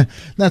 Well, nah,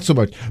 not so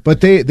much.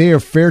 But they are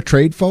fair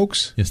trade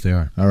folks. Yes, they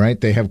are. All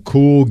right. They have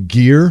cool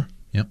gear.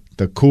 Yep.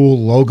 The cool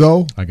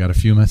logo. I got a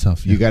few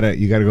myself. Yeah.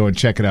 You gotta go and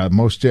check it out.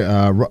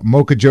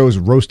 Mocha Joe's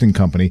Roasting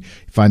Company. You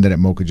find that at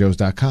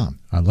mochajoes.com.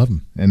 I love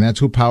them. And that's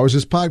who powers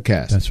this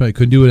podcast. That's right.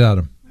 Couldn't do without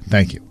them.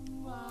 Thank you.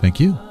 Thank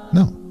you.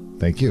 No.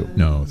 Thank you.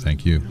 No,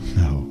 thank you.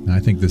 No. I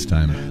think this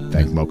time.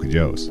 Thank Mocha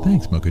Joe's.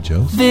 Thanks, Mocha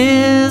Joe's.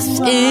 This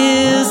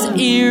is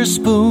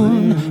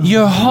Earspoon,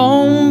 your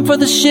home for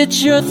the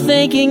shit you're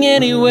thinking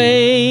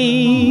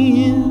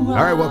anyway. All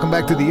right, welcome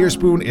back to the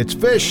Earspoon. It's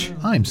Fish.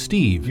 I'm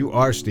Steve. You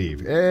are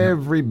Steve.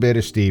 Every bit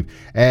of Steve.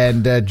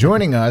 And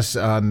joining us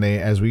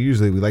as we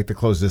like to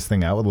close this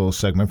thing out with a little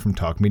segment from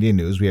Talk Media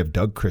News. We have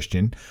Doug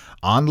Christian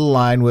on the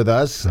line with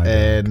us. Hi,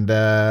 and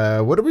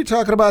what are we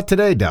talking about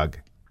today, Doug?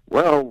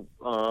 Well,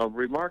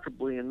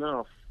 remarkably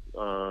enough,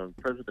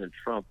 President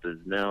Trump is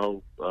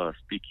now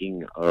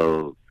speaking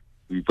of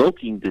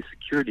revoking the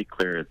security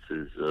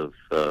clearances of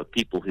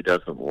people he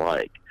doesn't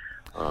like.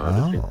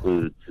 This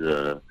includes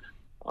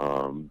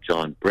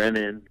John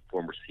Brennan,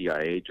 former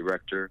CIA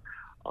director,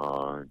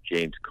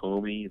 James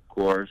Comey, of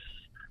course,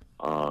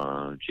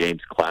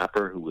 James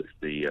Clapper, who was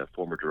the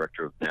former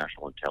director of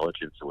national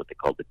intelligence and what they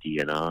call the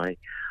DNI,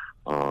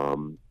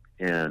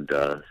 and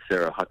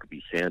Sarah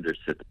Huckabee Sanders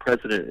said the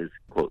president is,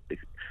 quote,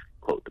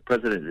 the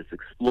president is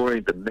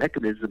exploring the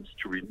mechanisms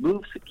to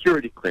remove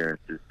security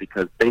clearances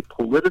because they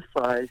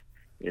politicize,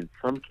 in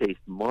some case,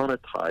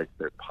 monetize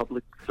their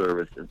public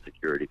service and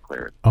security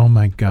clearance. Oh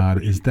my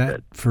God, is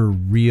that for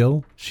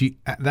real?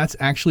 That's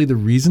actually the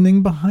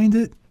reasoning behind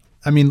it?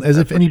 I mean, as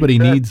if anybody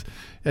needs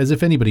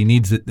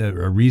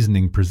a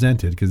reasoning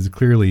presented, because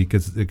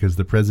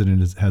the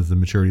president has the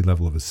maturity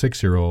level of a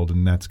 6-year-old,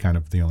 and that's kind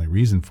of the only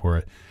reason for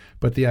it.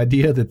 But the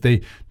idea that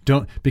they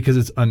don't, because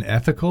it's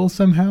unethical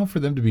somehow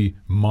for them to be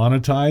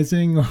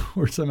monetizing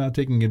or somehow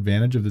taking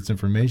advantage of this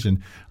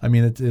information, I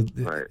mean,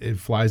 it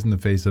flies in the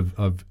face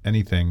of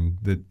anything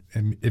that,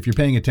 if you're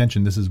paying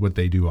attention, this is what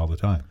they do all the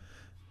time.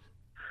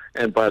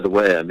 And by the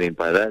way, I mean,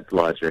 by that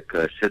logic,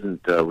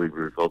 shouldn't we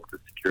revoke the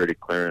security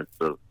clearance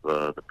of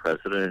the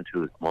president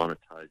who is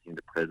monetizing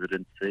the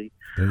presidency?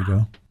 There you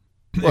go.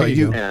 Well,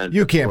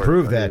 you can't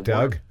prove that,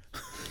 Doug.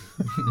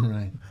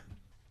 Right.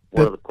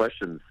 One of the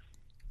questions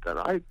that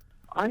I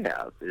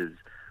have is,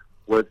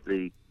 was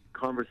the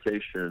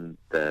conversation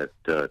that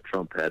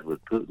Trump had with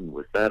Putin,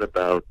 was that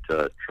about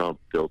Trump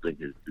building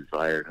his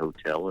desired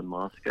hotel in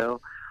Moscow?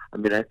 I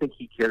mean, I think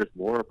he cares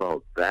more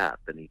about that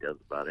than he does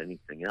about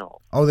anything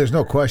else. Oh, there's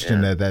no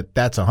question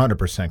that's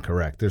 100%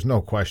 correct. There's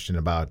no question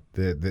about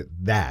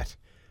that.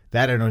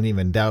 That I don't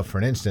even doubt for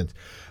an instant.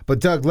 But,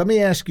 Doug, let me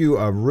ask you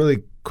a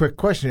really quick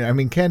question. I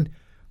mean, Ken,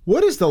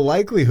 what is the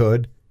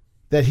likelihood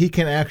that he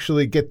can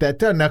actually get that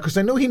done? Now, because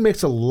I know he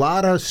makes a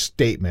lot of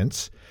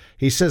statements.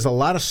 He says a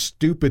lot of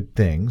stupid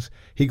things.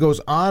 He goes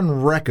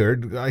on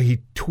record. He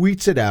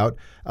tweets it out.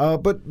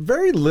 But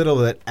very little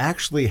that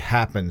actually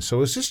happens.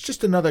 So is this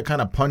just another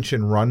kind of punch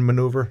and run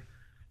maneuver?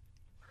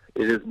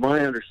 It is my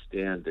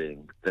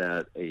understanding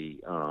that a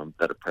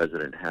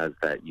president has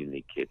that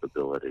unique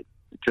capability,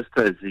 just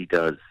as he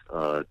does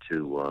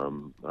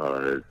to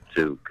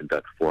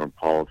conduct foreign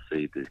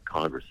policy. The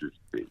Congress has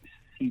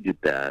ceded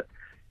that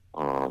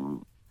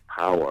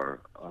power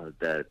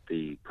that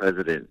the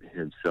president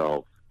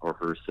himself or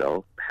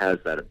herself has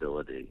that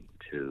ability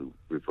to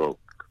revoke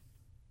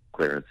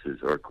clearances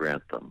or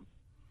grant them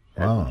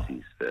as he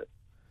sees fit.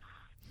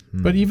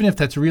 But even if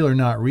that's real or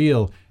not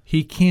real,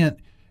 he can't.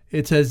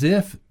 It's as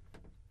if,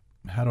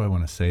 how do I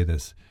want to say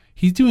this?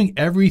 He's doing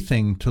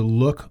everything to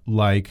look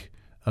like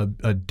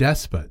a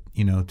despot,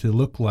 to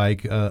look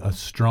like a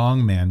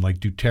strong man like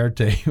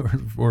Duterte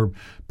or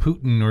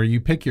Putin, or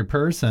you pick your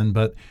person.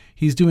 But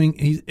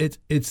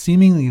it's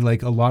seemingly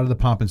like a lot of the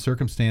pomp and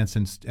circumstance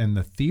and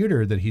the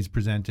theater that he's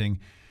presenting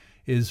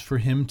is for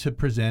him to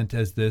present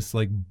as this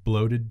like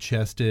bloated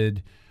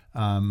chested,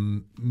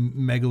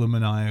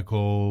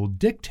 megalomaniacal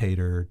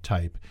dictator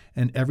type.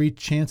 And every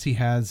chance he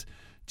has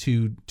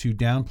to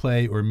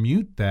downplay or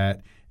mute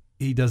that,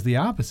 he does the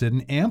opposite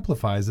and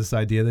amplifies this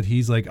idea that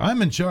he's like,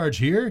 I'm in charge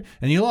here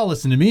and you'll all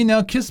listen to me,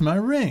 now kiss my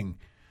ring.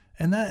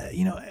 And that,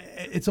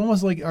 it's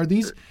almost like, are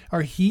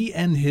he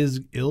and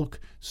his ilk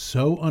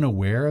so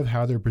unaware of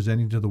how they're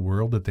presenting to the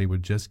world that they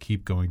would just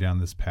keep going down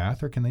this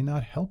path, or can they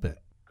not help it?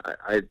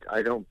 I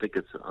don't think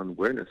it's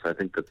unawareness. I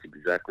think that's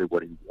exactly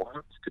what he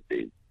wants to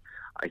be.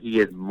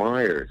 He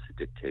admires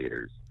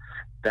dictators.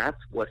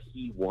 That's what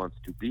he wants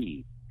to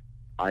be,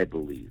 I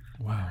believe.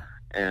 Wow.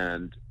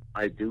 And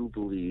I do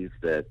believe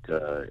that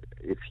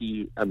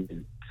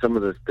some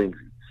of the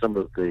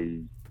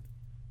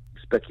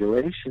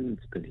speculation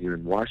that's been here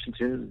in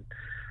Washington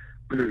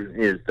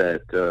is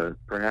that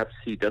perhaps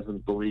he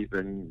doesn't believe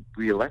in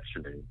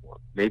re-election anymore.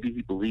 Maybe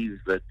he believes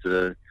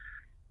that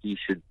he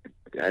should,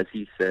 as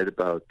he said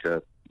about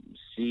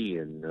Xi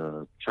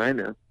in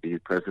China, be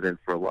president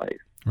for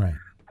life. Right.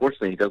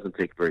 Fortunately, he doesn't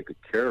take very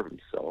good care of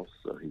himself,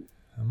 so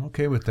I'm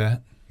okay with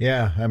that.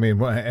 Yeah, I mean,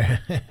 right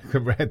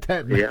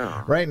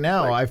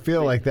now, I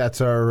feel like that's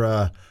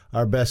our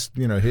best.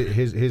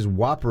 His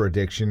Whopper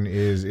addiction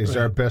is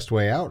our best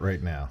way out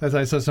right now. As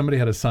I saw, somebody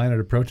had a sign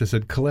at a protest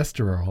that said,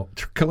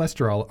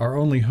 "Cholesterol, our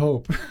only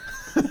hope."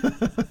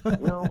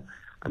 Well,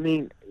 I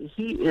mean,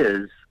 he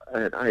is,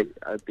 and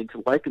I've been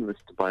to liken this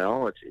to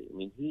biology. I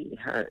mean, he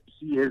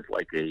is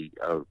like a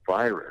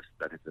virus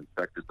that has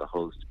infected the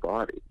host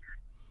body.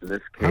 In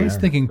this case, I was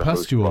thinking the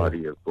pustule. Host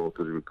body of both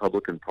the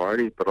Republican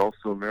Party, but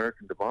also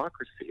American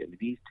democracy. I mean,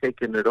 he's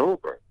taken it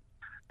over.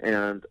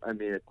 And I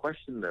mean, a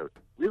question that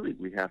really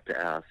we have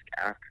to ask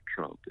after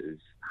Trump is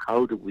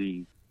how do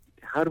we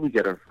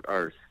get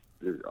our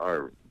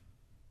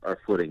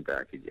footing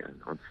back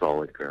again on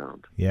solid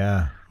ground?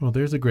 Yeah. Well,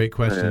 there's a great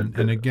question.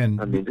 And again,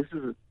 I mean, this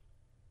is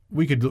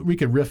we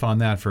could riff on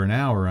that for an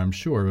hour, I'm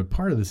sure. But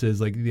part of this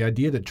is like the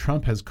idea that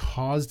Trump has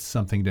caused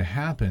something to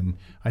happen,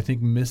 I think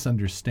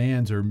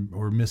misunderstands or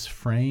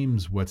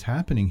misframes what's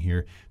happening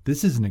here.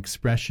 This is an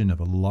expression of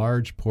a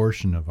large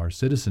portion of our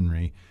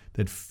citizenry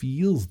that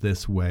feels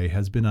this way,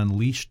 has been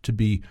unleashed to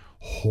be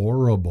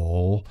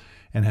horrible,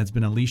 and has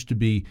been unleashed to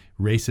be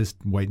racist,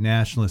 white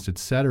nationalist,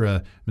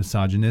 etc.,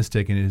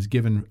 misogynistic, and it has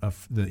given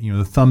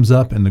the thumbs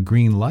up and the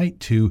green light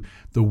to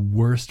the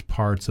worst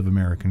parts of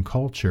American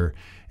culture.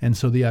 And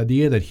so the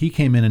idea that he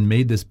came in and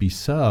made this be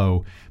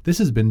so, this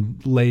has been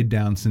laid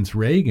down since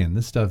Reagan.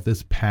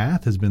 This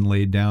path has been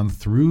laid down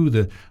through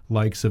the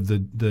likes of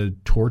the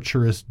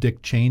torturous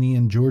Dick Cheney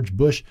and George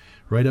Bush,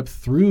 right up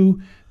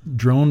through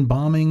drone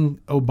bombing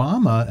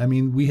Obama. I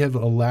mean, we have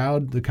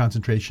allowed the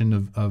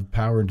concentration of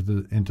power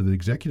into the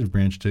executive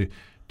branch to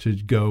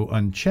go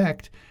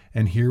unchecked,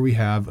 and here we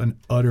have an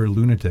utter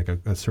lunatic, a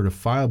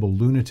certifiable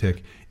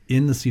lunatic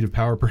in the seat of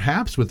power,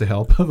 perhaps with the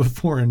help of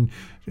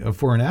a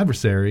foreign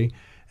adversary.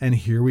 And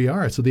here we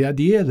are. So the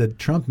idea that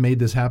Trump made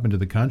this happen to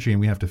the country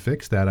and we have to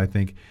fix that, I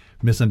think,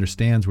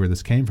 misunderstands where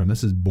this came from.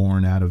 This is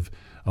born out of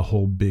a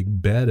whole big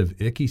bed of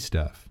icky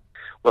stuff.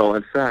 Well,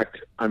 in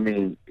fact, I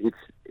mean, it's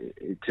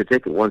to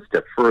take it one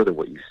step further,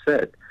 what you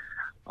said,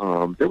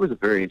 there was a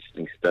very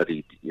interesting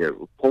study,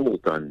 poll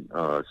done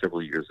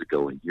several years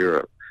ago in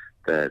Europe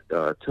that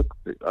took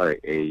a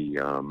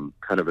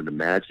kind of an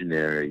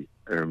imaginary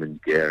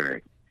Hermann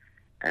Goering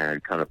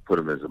and kind of put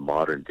him as a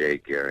modern-day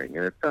Goering.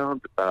 And it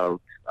found the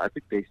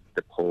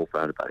poll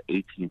found about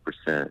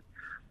 18%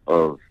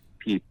 of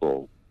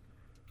people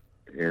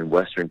in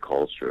Western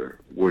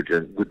culture would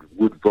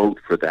vote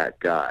for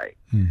that guy.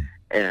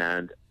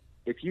 And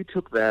if you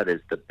took that as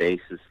the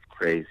basis of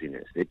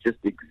craziness, it just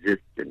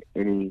exists in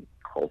any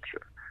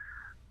culture.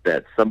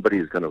 that somebody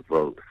is going to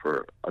vote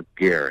for a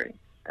Goering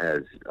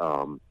as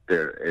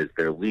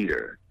their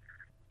leader,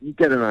 you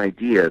get an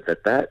idea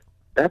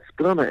that's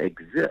going to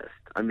exist.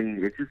 I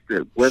mean, it's just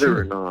that whether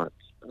or not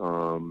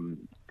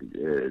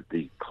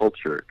the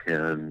culture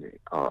can,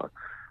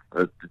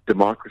 the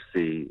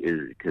democracy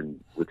can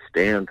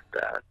withstand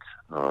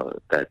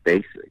that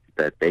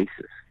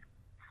basis.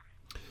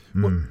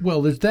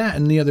 Well, there's that,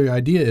 and the other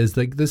idea is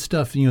like this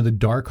stuff. The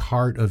dark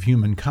heart of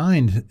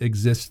humankind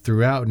exists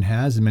throughout and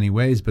has in many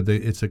ways, but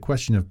it's a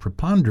question of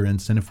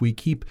preponderance. And if we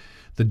keep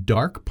the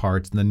dark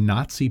parts, the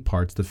Nazi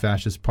parts, the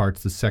fascist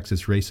parts, the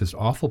sexist, racist,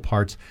 awful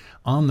parts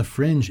on the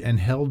fringe and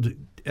held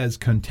as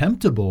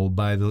contemptible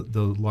by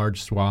the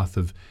large swath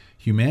of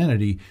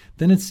humanity,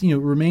 then it's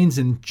remains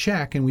in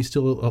check, and we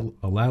still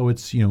allow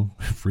its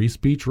free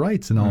speech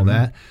rights and all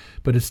that,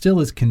 but it still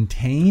is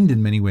contained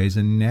in many ways.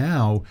 And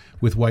now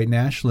with white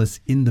nationalists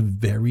in the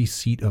very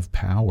seat of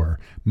power,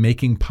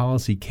 making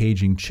policy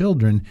caging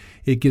children,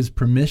 it gives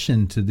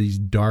permission to these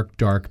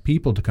dark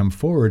people to come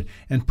forward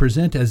and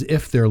present as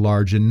if they're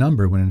large in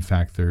number, when in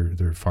fact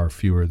they're far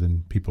fewer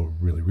than people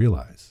really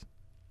realize.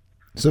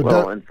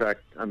 So, in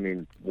fact, I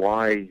mean,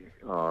 why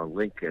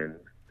Lincoln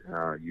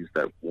used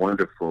that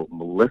wonderful,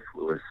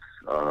 mellifluous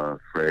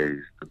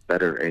phrase, "the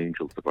better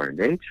angels of our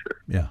nature."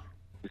 Yeah,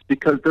 it's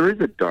because there is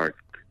a dark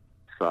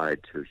side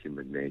to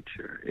human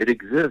nature. It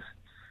exists,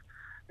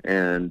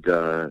 and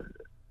of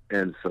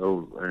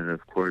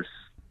course,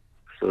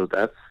 so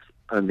that's.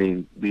 I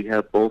mean, we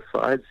have both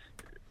sides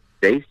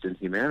based in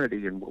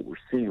humanity, and what we're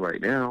seeing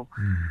right now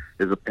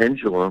is a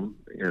pendulum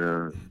in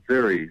a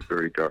very,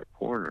 very dark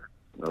corner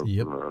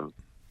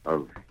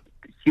of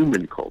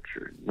human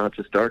culture, not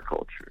just our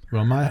culture.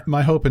 Well,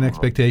 my hope and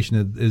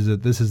expectation is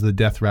that this is the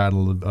death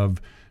rattle of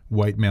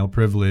white male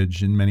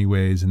privilege in many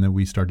ways, and that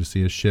we start to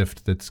see a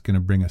shift that's going to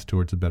bring us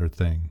towards a better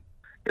thing.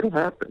 It'll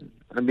happen.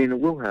 I mean, it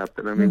will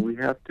happen. I mean, we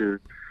have to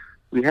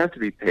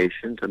be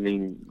patient. I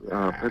mean,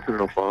 President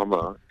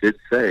Obama did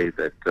say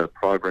that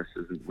progress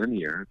isn't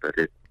linear; that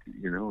it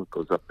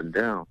goes up and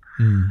down.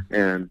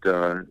 And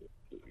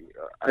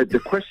the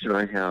question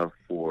I have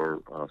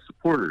for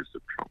supporters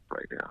of Trump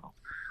right now: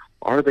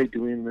 are they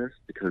doing this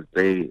because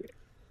they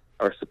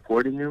are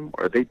supporting him?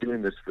 Or are they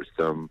doing this for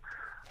some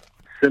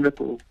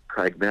cynical,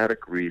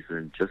 pragmatic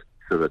reason just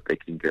so that they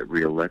can get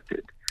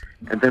reelected?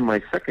 And then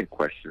my second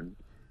question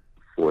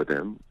for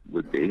them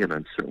would be, and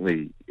I'm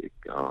certainly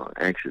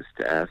anxious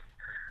to ask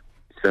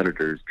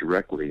senators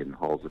directly in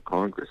halls of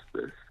Congress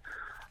this,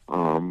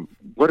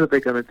 what are they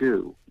going to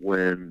do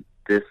when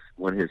his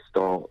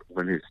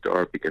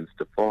star begins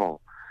to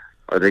fall?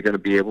 Are they going to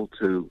be able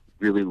to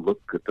really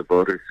look at the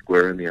voters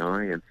square in the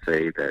eye and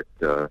say that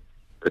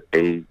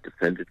they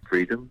defended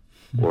freedom,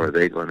 or are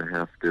they going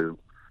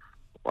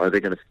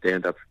to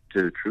stand up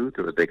to the truth,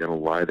 or are they going to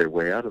lie their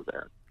way out of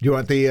that? You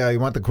want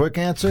the quick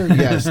answer?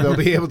 Yes, they'll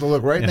be able to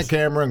look right in the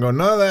camera and go,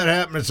 "No, that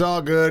happened. It's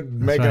all good.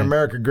 Making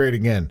America great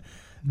again."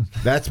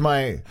 That's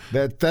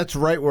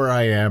right where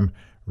I am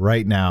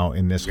right now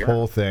in this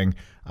whole thing.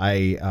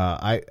 I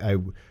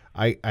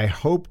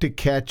hope to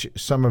catch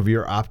some of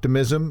your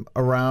optimism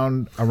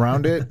around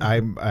it.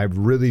 I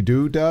really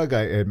do, Doug.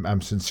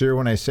 I'm sincere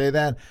when I say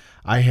that.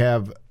 I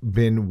have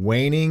been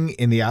waning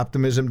in the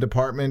optimism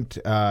department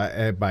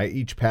by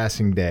each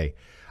passing day.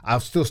 I'll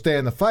still stay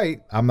in the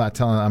fight. I'm not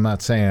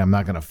saying I'm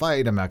not going to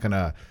fight. I'm not going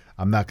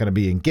to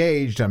be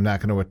engaged. I'm not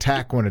going to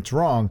attack when it's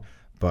wrong.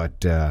 But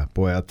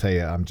boy, I'll tell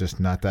you, I'm just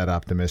not that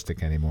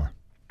optimistic anymore.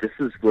 This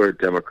is where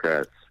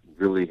Democrats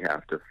really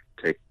have to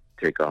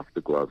take off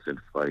the gloves and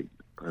fight.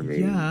 I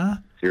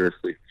mean,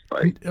 seriously,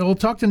 fight. We'll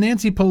talk to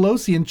Nancy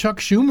Pelosi and Chuck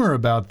Schumer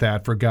about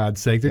that, for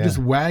God's sake. They're just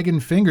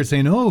wagging fingers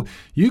saying, "Oh,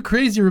 you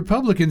crazy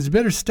Republicans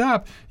better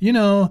stop.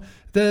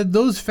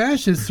 Those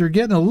fascists are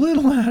getting a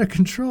little out of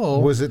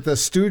control." Was it the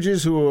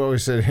Stooges who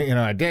always said,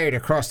 "I dare you to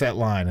cross that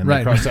line," and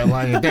they cross that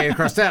line, "I dare you to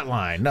cross that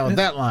line"? No,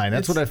 that line.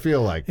 That's what I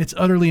feel like. It's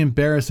utterly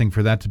embarrassing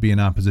for that to be an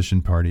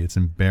opposition party. It's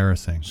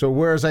embarrassing. So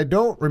whereas I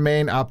don't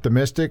remain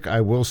optimistic,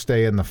 I will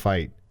stay in the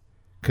fight.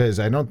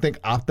 Because I don't think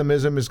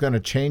optimism is going to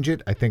change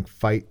it. I think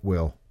fight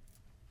will.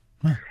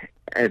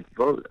 And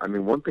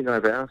one thing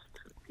I've asked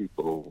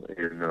people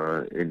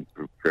in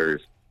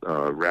various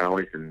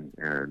rallies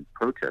and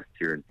protests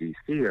here in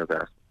D.C., I've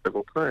asked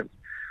several times.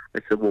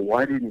 I said, "Well,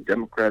 why didn't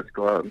Democrats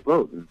go out and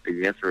vote?" And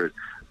the answer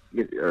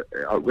is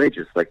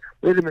outrageous. Like,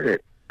 wait a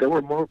minute, there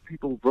were more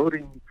people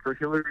voting for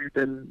Hillary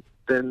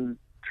than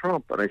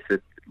Trump. And I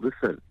said,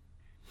 listen,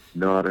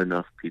 not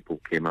enough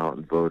people came out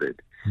and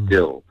voted.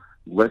 Still,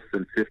 less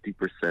than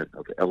 50%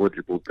 of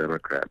eligible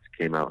Democrats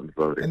came out and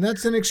voted. And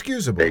that's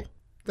inexcusable.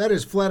 That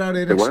is flat out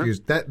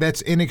inexcusable.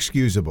 That's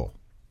inexcusable.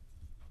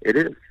 It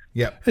is.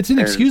 Yeah, it's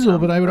inexcusable,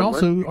 but I would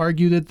also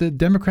argue that the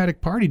Democratic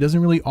Party doesn't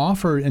really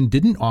offer and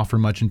didn't offer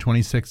much in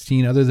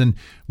 2016 other than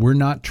 "we're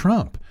not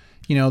Trump."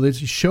 There's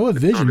show a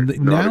vision.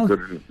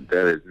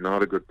 That is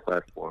not a good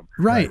platform.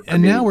 Right.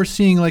 And now we're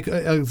seeing like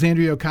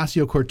Alexandria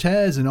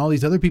Ocasio-Cortez and all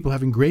these other people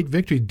having great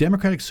victory.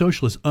 Democratic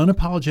socialists,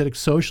 unapologetic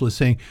socialists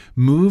saying,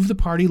 move the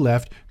party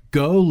left,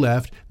 go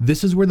left.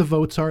 This is where the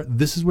votes are.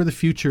 This is where the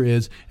future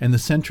is. And the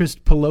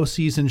centrist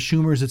Pelosi's and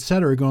Schumer's, et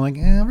cetera, are going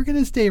like, we're going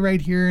to stay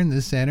right here in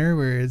the center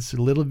where it's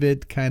a little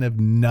bit kind of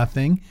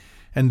nothing.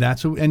 And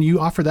that's what, and you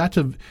offer that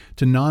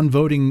to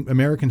non-voting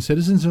American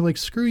citizens. They're like,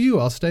 screw you,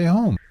 I'll stay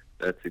home.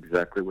 That's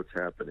exactly what's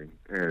happening.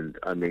 And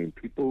I mean,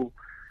 people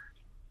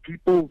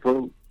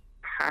vote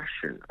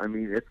passion. I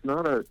mean, it's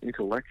not an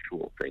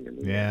intellectual thing.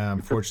 Yeah,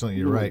 unfortunately,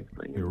 you're right.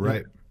 You're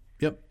right.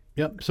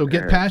 Yep. So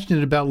get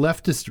passionate about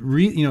leftist,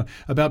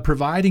 about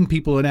providing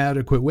people an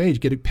adequate wage.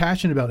 Get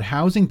passionate about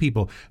housing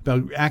people,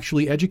 about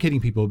actually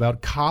educating people,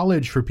 about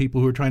college for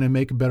people who are trying to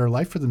make a better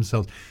life for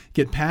themselves.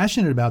 Get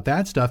passionate about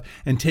that stuff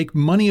and take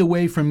money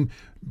away from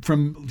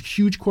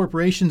huge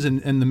corporations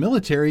and the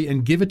military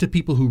and give it to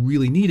people who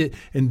really need it.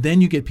 And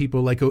then you get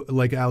people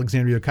like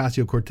Alexandria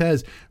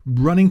Ocasio-Cortez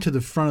running to the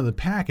front of the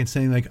pack and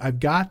saying, like, I've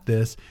got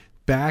this.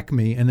 Back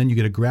me, and then you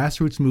get a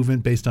grassroots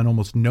movement based on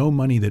almost no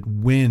money that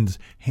wins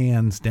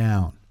hands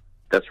down.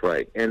 That's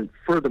right. And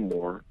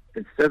furthermore,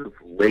 instead of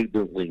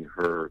labeling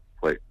her,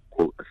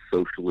 quote, a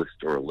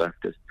socialist or a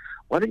leftist,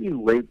 why don't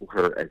you label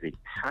her as a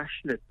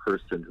passionate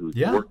person who's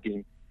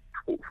working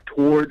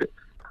toward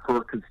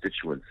her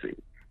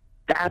constituency?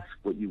 That's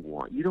what you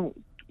want. You don't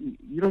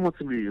want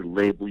somebody to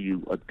label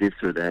you a this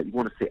or that. You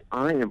want to say,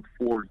 I am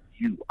for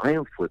you. I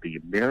am for the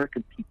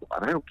American people,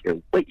 and I don't care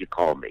what you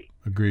call me.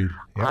 Agreed.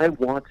 Yep. I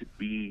want to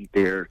be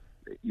there,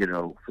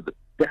 for the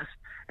best,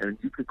 and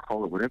you can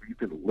call it whatever. You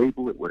can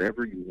label it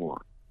whatever you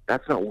want.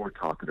 That's not what we're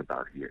talking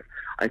about here.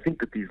 I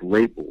think that these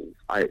labels,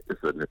 this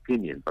is an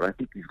opinion, but I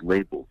think these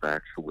labels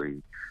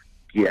actually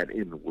get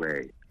in the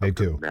way of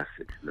the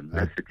message. And the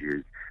message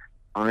is,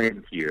 I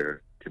am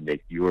here to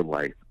make your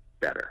life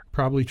better.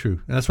 Probably true.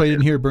 And that's why you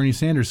didn't hear Bernie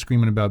Sanders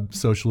screaming about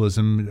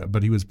socialism,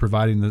 but he was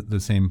providing the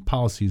same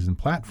policies and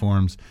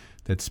platforms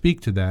that speak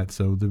to that.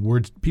 So the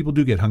words, people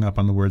do get hung up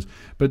on the words.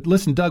 But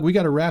listen, Doug, we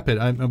got to wrap it.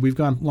 We've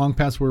gone long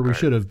past where we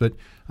should have, but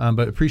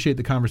appreciate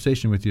the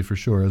conversation with you for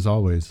sure, as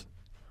always.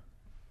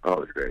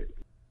 Always great.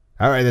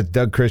 All right, that's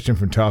Doug Christian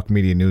from Talk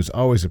Media News.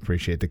 Always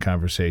appreciate the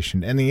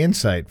conversation and the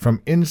insight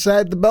from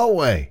inside the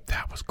Beltway.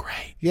 That was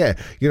great. Yeah,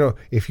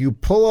 if you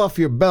pull off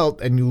your belt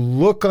and you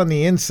look on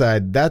the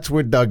inside, that's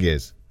where Doug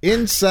is,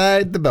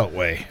 inside the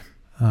Beltway.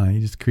 Oh,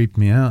 you just creeped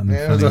me out in a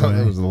funny way.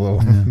 It was a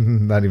little,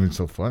 not even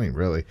so funny,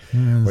 really.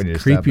 Yeah, when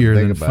creepier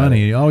than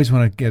funny. You always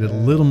want to get it a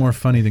little more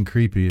funny than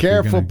creepy.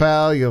 Careful,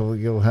 pal.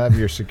 You'll have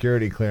your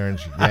security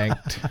clearance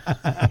yanked.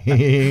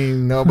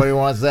 Nobody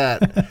wants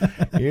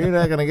that. You're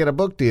not going to get a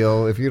book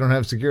deal if you don't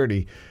have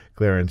security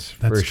clearance,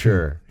 for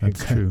sure.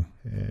 That's true.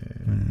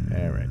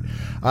 All right.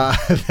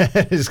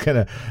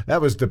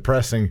 That was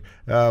depressing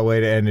way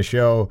to end the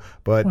show,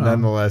 but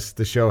nonetheless,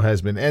 the show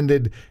has been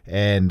ended,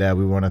 and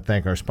we want to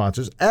thank our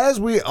sponsors, as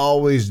we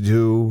always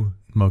do.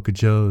 Mocha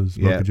Joe's,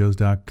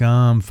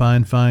 mochajoes.com.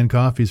 Fine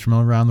coffees from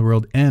all around the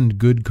world, and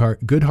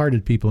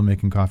good-hearted people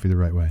making coffee the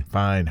right way.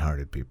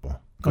 Fine-hearted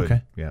people. Good.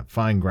 Okay. Yeah,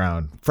 fine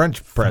ground.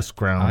 French press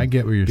ground. I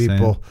get what you're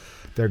saying.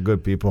 They're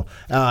good people.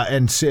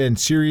 And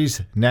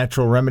Ceres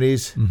Natural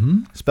Remedies.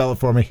 Mm-hmm. Spell it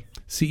for me.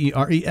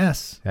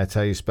 CERES. That's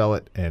how you spell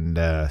it. And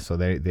so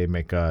they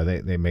make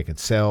they make and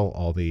sell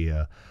all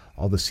the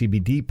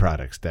CBD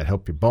products that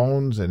help your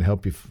bones and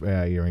help you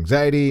your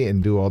anxiety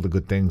and do all the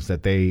good things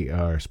that they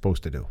are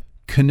supposed to do.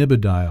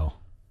 Cannabidiol.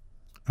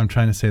 I'm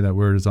trying to say that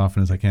word as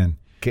often as I can.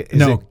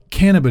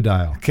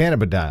 Cannabidiol.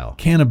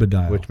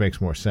 Cannabidiol. Which makes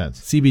more sense.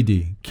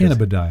 CBD.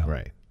 Cannabidiol.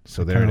 Right.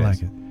 So there it is.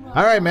 Like it.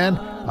 All right, man.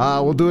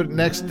 We'll do it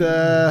next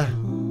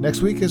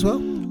week as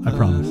well. I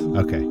promise.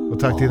 Okay. We'll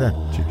talk to you then.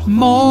 Cheers.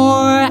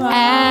 More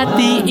at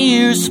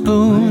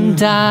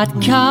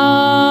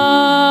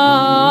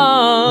theearspoon.com.